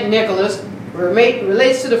about St. Nicholas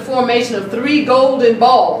relates to the formation of 3 golden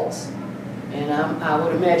balls. And I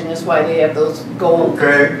would imagine that's why they have those gold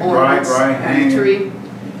ornaments on the tree.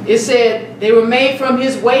 It said they were made from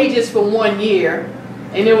his wages for 1 year,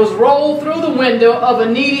 and it was rolled through the window of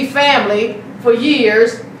a needy family for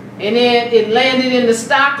years, and then it landed in the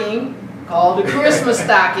stocking called the Christmas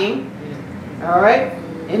stocking. All right.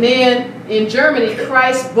 And then in Germany,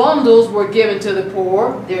 Christ's bundles were given to the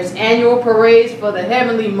poor. There's annual parades for the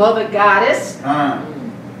Heavenly Mother Goddess. All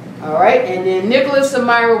right. And then Nicholas of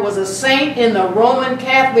Myra was a saint in the Roman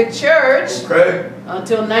Catholic Church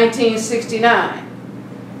until 1969.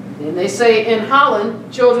 And they say in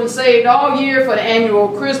Holland, children saved all year for the annual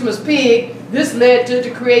Christmas pig. This led to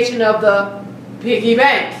the creation of the piggy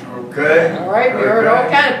bank. All right. We heard all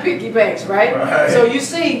kind of piggy banks, right? So you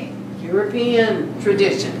see, European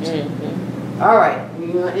traditions. All right,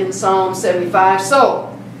 we are in Psalm 75.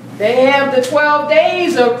 So they have the 12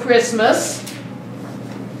 days of Christmas,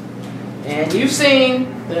 and you've seen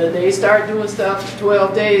They start doing stuff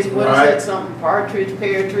 12 days. What is it? Something partridge,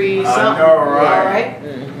 pear tree, something. I know, right? All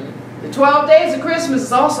right. The 12 days of Christmas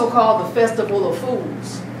is also called the Festival of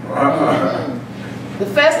Fools. The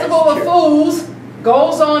Festival of Fools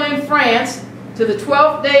goes on in France to the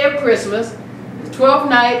 12th day of Christmas. The 12th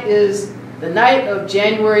night is the night of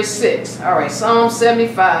January 6th. All right, Psalm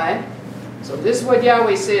 75. So this is what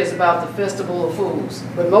Yahweh says about the Festival of Fools.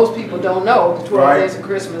 But most people don't know the 12 days of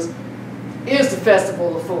Christmas is the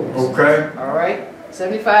Festival of Fools. Okay. All right,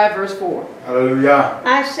 75 verse 4. Hallelujah.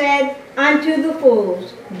 I said unto the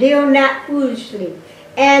fools, deal not foolishly,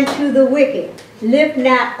 and to the wicked, lift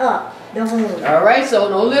not up the horn. All right, so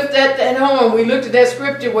don't lift that horn. We looked at that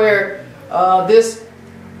scripture where this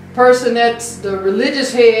person that's the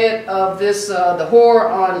religious head of this, the whore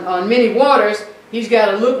on many waters, he's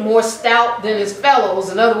got to look more stout than his fellows.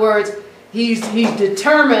 In other words, he's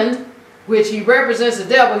determined, which he represents the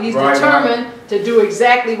devil, he's determined to do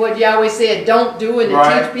exactly what Yahweh said don't do, and to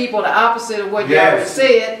teach people the opposite of what Yahweh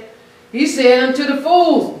said. He said unto the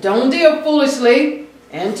fools, don't deal foolishly,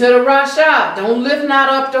 and to the Rasha, don't lift not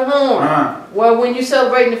up the horn. Well, when you're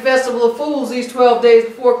celebrating the Festival of Fools, these 12 days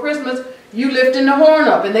before Christmas, you lifting the horn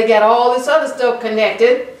up, and they got all this other stuff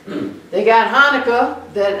connected. They got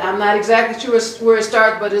Hanukkah, that I'm not exactly sure where it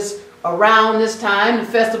starts, but it's around this time, the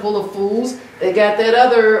Festival of Fools. They got that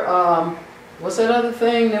other, what's that other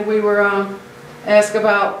thing that we were asked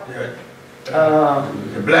about?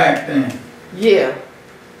 The black thing. Yeah.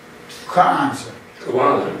 Kwanzaa.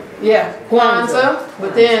 Yeah, Kwanzaa.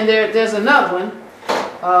 But then there's another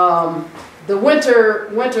one. The winter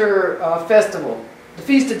festival. The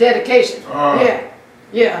Feast of Dedication.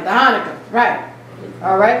 Yeah, the Hanukkah, right.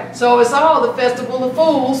 All right, so it's all the Festival of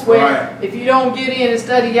Fools, where if you don't get in and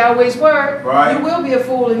study Yahweh's Word, you will be a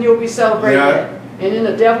fool and you'll be celebrating it. And then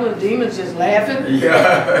the devil and the demons just laughing.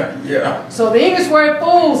 So the English word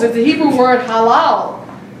fools is the Hebrew word halal.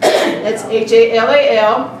 That's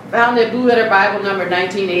H-A-L-A-L, found in Blue Letter Bible number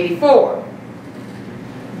 1984.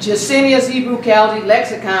 Jacinius Hebrew Chaldee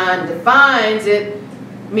Lexicon defines it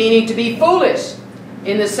meaning to be foolish.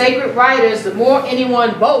 In the sacred writers, the more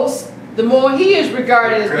anyone boasts, the more he is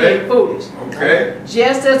regarded as being foolish.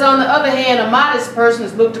 Just as on the other hand, a modest person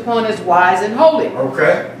is looked upon as wise and holy.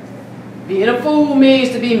 Being a fool means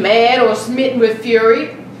to be mad or smitten with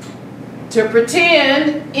fury, to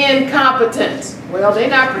pretend incompetence. Well, they're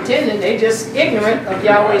not pretending, they're just ignorant of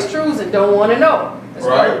Yahweh's truths and don't want to know. That's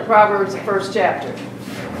why Proverbs, the 1st chapter.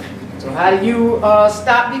 So how do you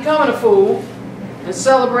stop becoming a fool and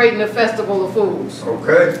celebrating the Festival of Fools?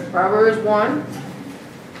 Proverbs 1.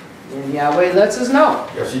 And Yahweh lets us know.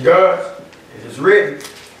 Yes, he does. It is written.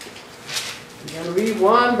 I'm going to read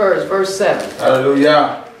one verse, verse 7.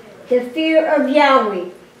 Hallelujah. The fear of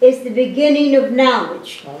Yahweh is the beginning of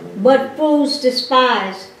knowledge, but fools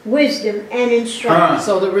despise wisdom and instruction.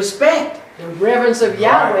 So the respect, the reverence of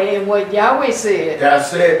Yahweh and what Yahweh said.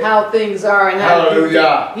 That's it. How things are and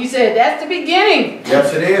how He said that's the beginning.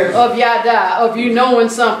 Yes, it is. Of Yada, of you knowing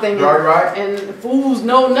something. And fools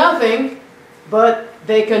know nothing, but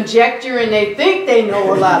they conjecture and they think they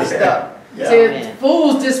know a lot of stuff. Said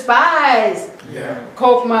fools despise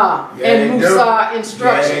Kokma and Musa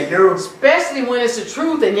instruction, especially when it's the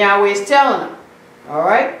truth and Yahweh is telling them. All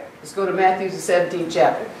right, let's go to Matthew the 17th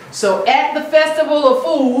chapter. So at the Festival of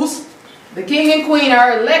Fools, the king and queen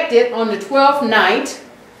are elected on the 12th night,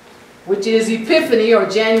 which is Epiphany or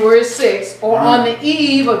January 6th, or on the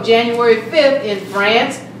eve of January 5th in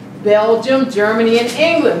France, Belgium, Germany, and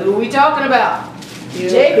England. Who are we talking about?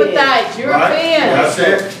 Japhethite, Europeans. That's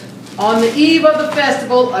it. On the eve of the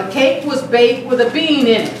festival, a cake was baked with a bean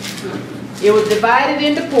in it. It was divided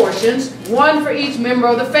into portions, one for each member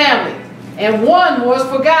of the family, and one was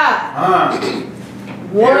for God.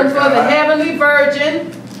 One for the heavenly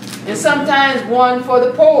virgin, and sometimes one for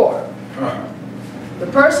the poor. The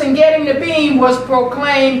person getting the bean was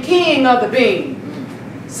proclaimed king of the bean.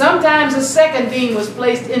 Sometimes a second bean was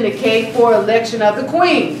placed in the cake for election of the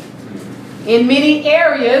queen. In many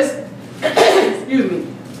areas, excuse me,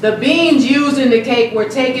 the beans used in the cake were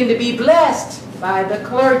taken to be blessed by the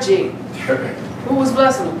clergy. Who was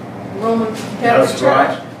blessing them? Roman Catholic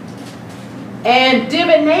Church. And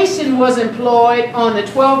divination was employed on the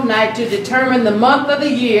 12th night to determine the month of the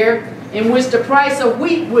year in which the price of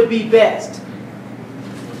wheat would be best.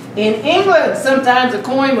 In England, sometimes a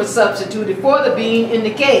coin was substituted for the bean in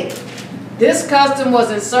the cake. This custom was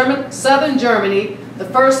in southern Germany the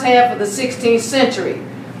first half of the 16th century.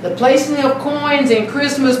 The placing of coins in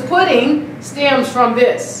Christmas pudding stems from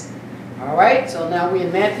this. All right, so now we're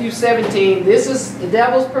in Matthew 17. This is the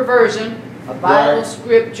devil's perversion of Bible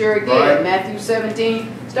scripture again. Matthew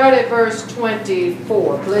 17, Start at verse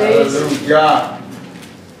 24, please. Hallelujah.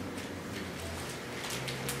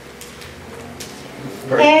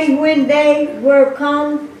 And when they were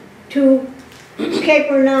come to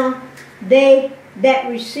Capernaum, they that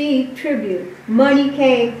received tribute money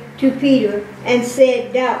came to Peter and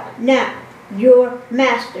said, doubt not, your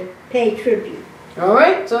master pay tribute. All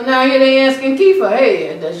right, so now here they asking Kepha,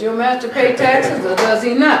 hey, does your master pay taxes or does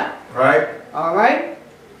he not? Right. All right,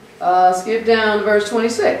 skip down to verse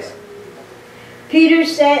 26. Peter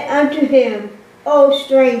said unto him, O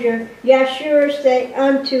stranger, Yahshua said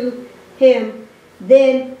unto him,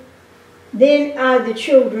 then are the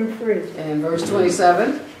children free. And verse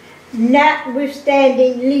 27.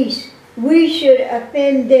 Notwithstanding, lest we should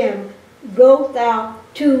offend them, go thou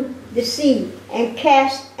to the sea, and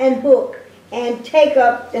cast an hook, and take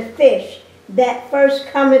up the fish that first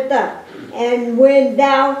cometh up. And when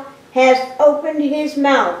thou hast opened his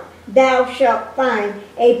mouth, thou shalt find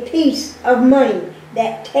a piece of money,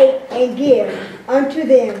 that take and give unto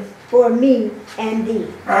them for me and thee.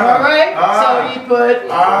 All right, so he put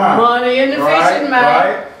money in the fishing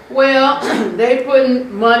mouth. Right. Well, they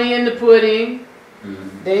putting money in the pudding.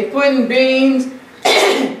 They putting beans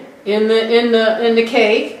in the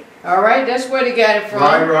cake. All right, that's where they got it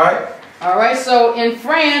from. Right. All right, so in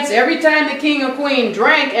France, every time the king or queen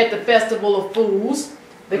drank at the festival of fools,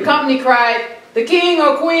 the company cried, "The king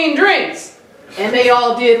or queen drinks," and they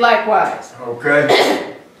all did likewise.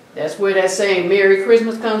 Okay. That's where that saying "Merry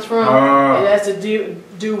Christmas" comes from. It has to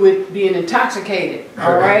do with being intoxicated,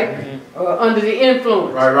 all right, or under the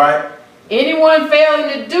influence. Right. Anyone failing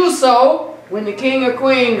to do so when the king or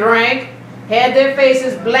queen drank had their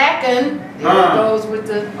faces blackened. It goes with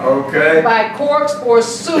the by corks or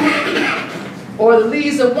soot or the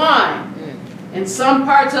lees of wine. In some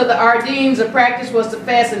parts of the Ardennes, the practice was to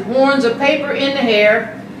fasten horns of paper in the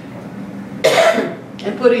hair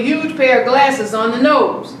and put a huge pair of glasses on the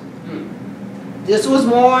nose. This was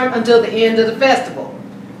worn until the end of the festival.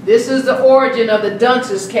 This is the origin of the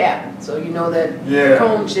dunce's cap. So you know that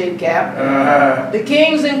cone-shaped cap. The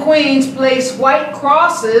kings and queens placed white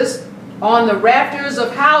crosses on the rafters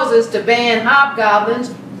of houses to ban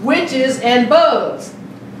hobgoblins, witches, and bugs.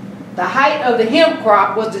 The height of the hemp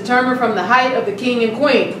crop was determined from the height of the king and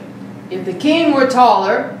queen. If the king were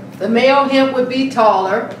taller, the male hemp would be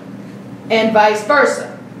taller, and vice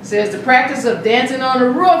versa. It says the practice of dancing on the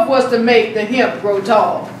roof was to make the hemp grow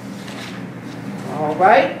tall. All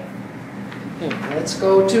right. Let's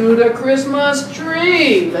go to the Christmas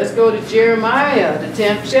tree. Let's go to Jeremiah, the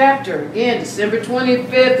 10th chapter. Again, December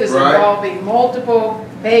 25th is involving multiple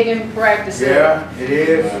pagan practices. Yeah, it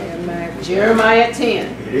is. Jeremiah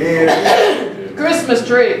 10. It is. Christmas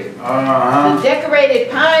tree. The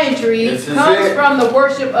decorated pine tree comes from the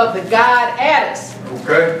worship of the god Attis.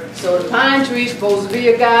 Okay. So the pine tree is supposed to be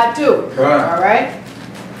a god too. All right.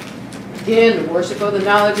 Again, the worship of the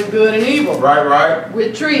knowledge of good and evil. Right.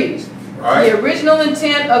 With trees. The original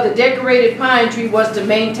intent of the decorated pine tree was to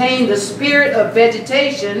maintain the spirit of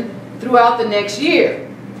vegetation throughout the next year.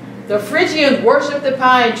 The Phrygians worshipped the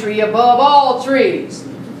pine tree above all trees.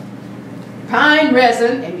 Pine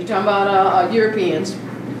resin, and you're talking about Europeans,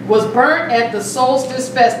 was burnt at the solstice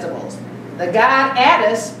festivals. The god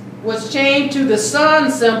Attis was chained to the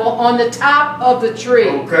sun symbol on the top of the tree.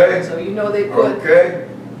 Okay. So you know they put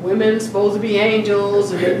women supposed to be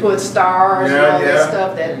angels, and they put stars and all that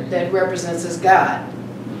stuff that represents this god.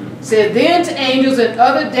 Said then to angels and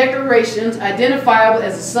other decorations identifiable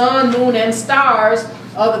as the sun, moon, and stars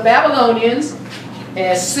of the Babylonians,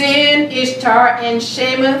 as Sin, Ishtar, and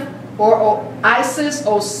Shamath, or Isis,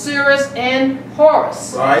 Osiris, and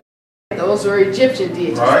Horus. Right. Those were Egyptian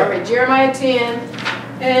deities. All right, Jeremiah 10,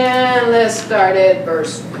 and let's start at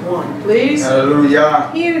verse 1, please. Hallelujah.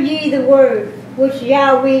 Hear ye the word which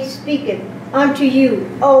Yahweh speaketh unto you,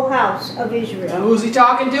 O house of Israel. Now who's he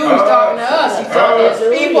talking to? He's talking to us. He's talking to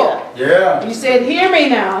his people. Yeah. He said, hear me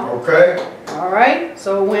now. Okay. All right.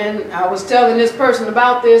 So when I was telling this person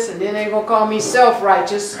about this, and then they're going to call me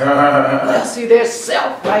self-righteous. See, there's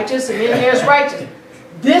self-righteous, and then there's righteous.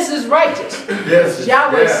 This is righteous. Yes.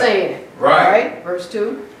 Yahweh saying it. Right. All right. Verse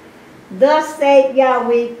 2. Thus saith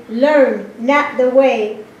Yahweh, learn not the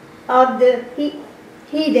way of the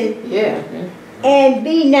heathen. Yeah. And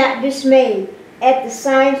be not dismayed at the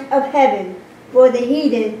signs of heaven, for the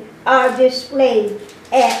heathen are displayed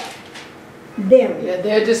at them. Yeah,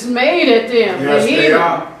 they're dismayed at them. Yes, the heathen. They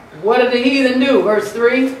are. What do the heathen do? Verse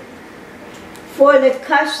 3. For the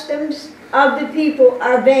customs of the people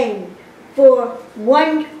are vain. For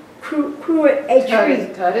one cutteth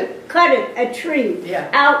a tree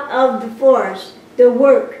out of the forest, the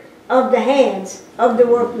work of the hands of the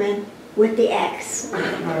workmen, with the axe.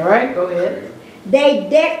 All right, go ahead. They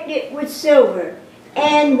decked it with silver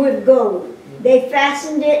and with gold. They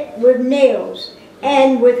fastened it with nails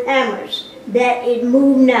and with hammers, that it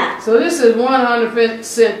moved not. So this is 100%,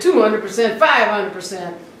 200%,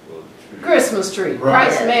 500% Christmas tree, Right.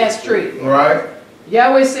 Christ Mass tree. Right.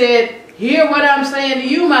 Yahweh said, hear what I'm saying to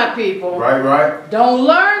you, my people. Right, right. Don't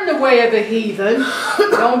learn the way of the heathen.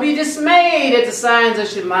 Don't be dismayed at the signs of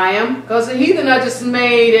Shemayim, because the heathen are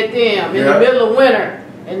dismayed at them in the middle of winter.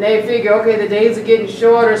 And they figure, okay, the days are getting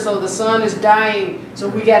shorter, so the sun is dying. So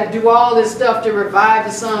we got to do all this stuff to revive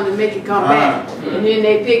the sun and make it come back. And then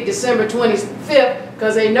they pick December 25th,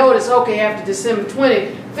 because they notice, okay, after December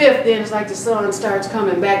 25th, then it's like the sun starts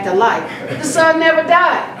coming back to life. The sun never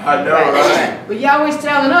died. I know, right? But Yahweh's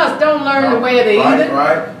telling us, don't learn the way of the heathen.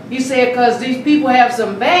 Right. He said, because these people have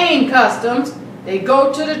some vain customs. They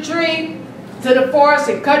go to the tree, to the forest,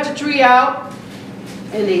 and cut the tree out,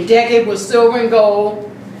 and they deck it with silver and gold,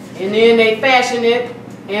 and then they fashion it,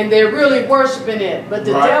 and they're really worshiping it. But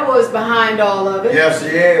the devil is behind all of it. Yes, he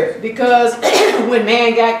is. Because when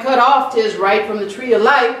man got cut off his right from the tree of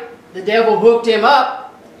life, the devil hooked him up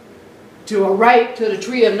to a right to the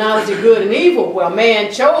tree of knowledge of good and evil. Well,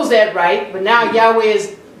 man chose that right, but now Yahweh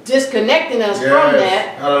is disconnecting us from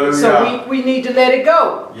that. Hallelujah. So we need to let it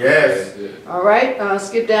go. Yes. All right,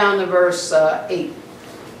 skip down to verse 8.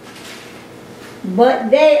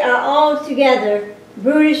 But they are altogether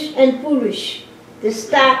brutish and foolish. The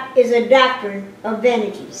stock is a doctrine of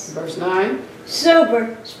vanities. Verse 9.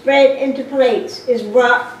 Silver spread into plates is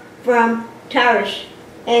brought from Tarshish,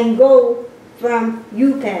 and gold from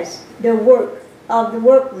Upas, the work of the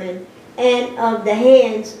workman, and of the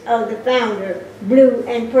hands of the founder. Blue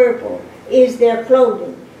and purple is their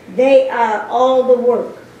clothing. They are all the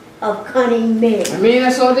work of cunning men. I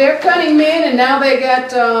mean, so they're cunning men, and now they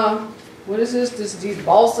got, what is this? These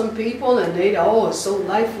balsam people, and they, oh, it's so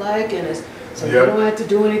lifelike, and it's, so you don't have to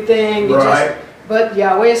do anything. You just, but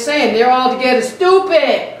Yahweh is saying they're altogether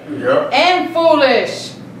stupid and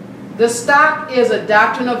foolish. The stock is a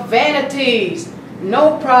doctrine of vanities.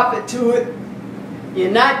 No profit to it.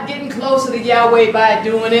 You're not getting closer to Yahweh by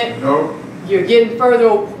doing it. Nope. You're getting further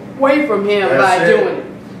away from Him by doing it.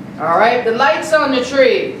 All right, the lights on the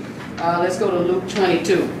tree. Let's go to Luke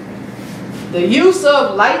 22. The use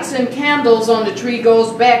of lights and candles on the tree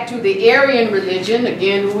goes back to the Aryan religion.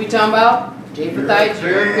 Again, who we talking about? Japhethites,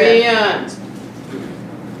 Europeans.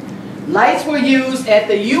 Lights were used at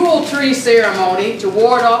the Yule tree ceremony to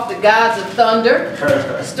ward off the gods of thunder,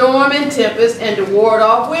 storm, and tempest, and to ward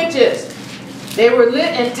off witches. They were lit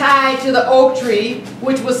and tied to the oak tree,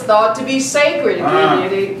 which was thought to be sacred. Again,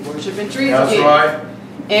 they worshiping trees again. That's right.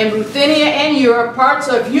 In Bithynia and Europe, parts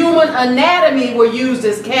of human anatomy were used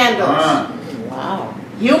as candles. Wow.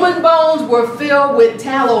 Human bones were filled with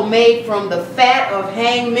tallow made from the fat of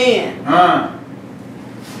hanged men. How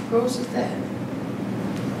gross is that?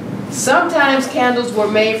 Sometimes candles were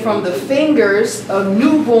made from the fingers of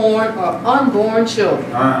newborn or unborn children.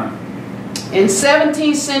 In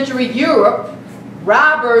 17th century Europe,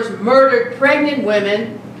 robbers murdered pregnant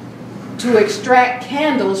women to extract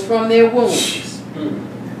candles from their wombs.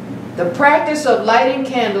 The practice of lighting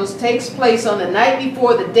candles takes place on the night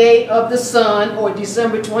before the day of the sun, or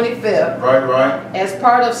December 25th, as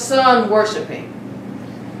part of sun worshiping.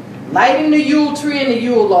 Lighting the Yule tree and the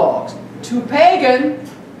Yule logs. To pagan,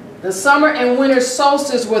 the summer and winter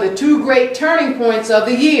solstice were the two great turning points of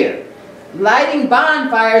the year. Lighting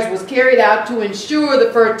bonfires was carried out to ensure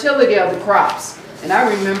the fertility of the crops. And I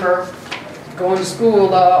remember going to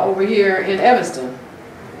school over here in Evanston.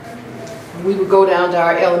 We would go down to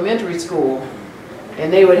our elementary school,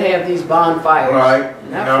 and they would have these bonfires.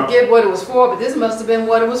 And I forget what it was for, but this must have been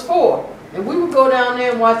what it was for. And we would go down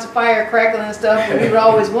there and watch the fire crackling and stuff, and we would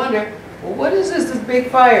always wonder, well, what is this big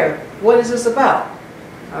fire? What is this about?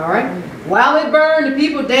 All right. While it burned, the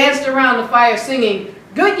people danced around the fire singing,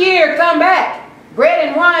 "Good year, come back. Bread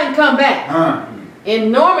and wine, come back."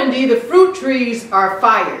 In Normandy, the fruit trees are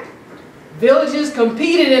fired. Villages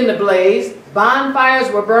competed in the blaze.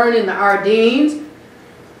 Bonfires were burned in the Ardennes,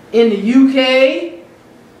 in the UK,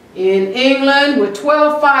 in England, with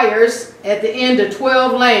 12 fires at the end of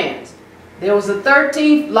 12 lands. There was a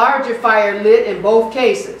 13th larger fire lit in both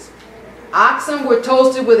cases. Oxen were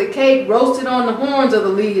toasted with a cake roasted on the horns of the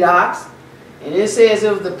lead ox. And it says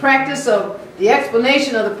it was the practice of, the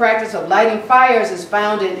explanation of the practice of lighting fires is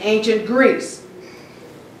found in ancient Greece.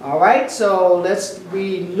 All right, so let's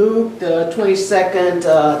read Luke, the 22nd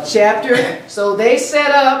chapter. So they set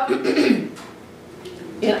up, in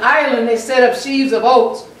Ireland, they set up sheaves of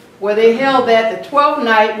oats where they held that the 12th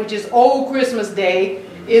night, which is Old Christmas Day,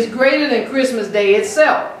 is greater than Christmas Day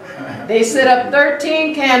itself. They set up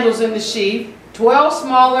 13 candles in the sheaf, 12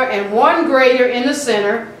 smaller and 1 greater in the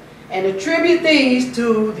center, and attribute these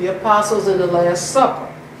to the apostles in the Last Supper.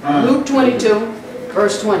 Luke 22,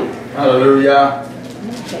 verse 20. Hallelujah.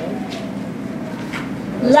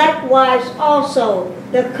 Likewise also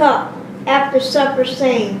the cup after supper,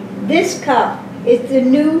 saying, This cup is the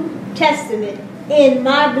New Testament in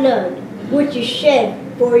my blood, which is shed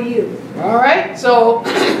for you. All right, so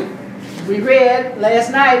we read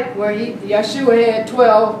last night where Yahshua had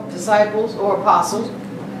 12 disciples or apostles.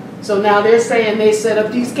 So now they're saying they set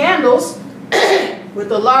up these candles with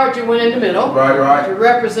the larger one in the middle, Right. to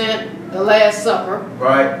represent the Last Supper,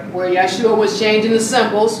 Right. where Yahshua was changing the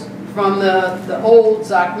symbols from the old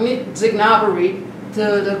Zignabari to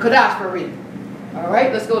the Kadashbari. All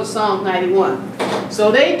right, let's go to Psalm 91.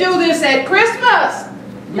 So they do this at Christmas,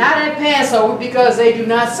 not at Passover, because they do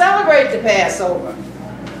not celebrate the Passover.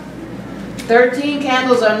 13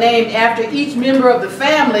 candles are named after each member of the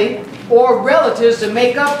family or relatives to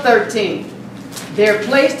make up 13. They're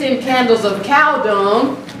placed in candles of cow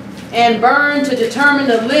dung and burned to determine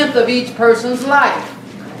the length of each person's life.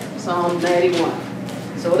 Psalm 91.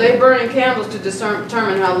 So they burn candles to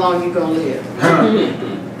determine how long you're going to live.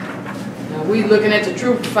 Now we're looking at the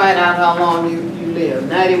truth to find out how long you live.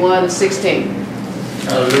 91 and 16.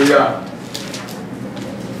 Hallelujah.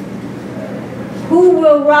 Who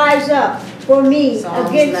will rise up for me Psalms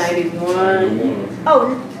against... 91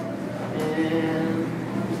 Oh,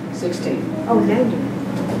 and 16. oh, 90.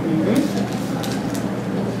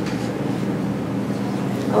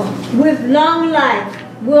 Oh, with long life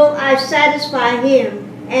will I satisfy him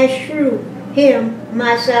and shew him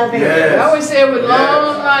my salvation. Yes. I always say with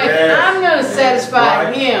long life, Yes. I'm going to satisfy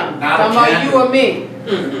Right. him, Not talking a about candle. you or me,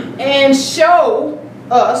 and show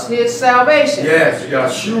us his salvation. Yes,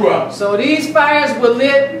 Yahshua. So these fires were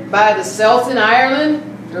lit by the Celts in Ireland,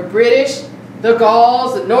 the British, the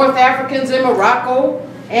Gauls, the North Africans in Morocco,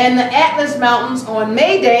 and the Atlas Mountains on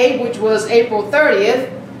May Day, which was April 30th,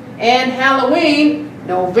 and Halloween,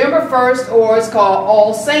 November 1st, or it's called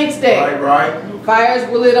All Saints Day. Right. Fires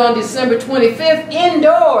were lit on December 25th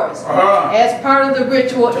indoors as part of the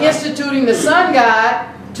ritual instituting the sun god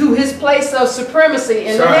to his place of supremacy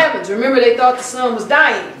in the heavens. Remember, they thought the sun was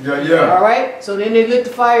dying. Yeah. All right? So then they lit the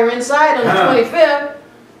fire inside on the 25th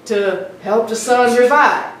to help the sun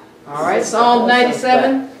revive. All right? Psalm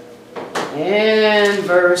 97 and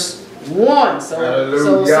verse 1. So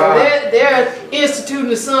they're instituting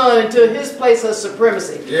the sun into his place of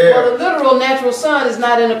supremacy. Yeah. Well, the literal natural sun is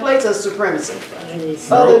not in a place of supremacy.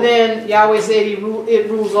 Other than Yahweh said it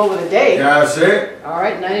rules over the day. Yeah, that's it. All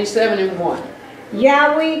right, 97 and 1.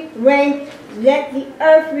 Yahweh reigned, let the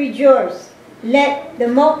earth rejoice. Let the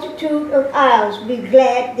multitude of isles be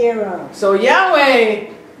glad thereof. So Yahweh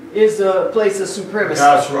is a place of supremacy.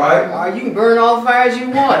 That's right. All right, you can burn all the fires you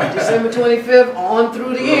want. December 25th on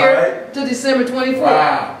through the year to December 24th.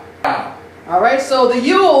 Wow. All right, so the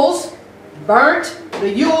Yules burnt the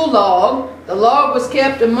Yule log. The log was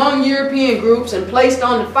kept among European groups and placed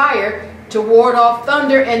on the fire to ward off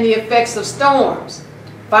thunder and the effects of storms.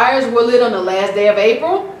 Fires were lit on the last day of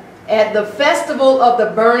April at the festival of the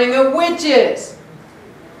burning of witches.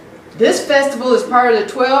 This festival is part of the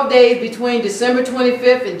 12 days between December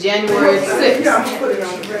 25th and January 6th. Yeah, I'm putting it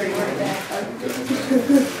on the ready right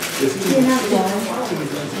now.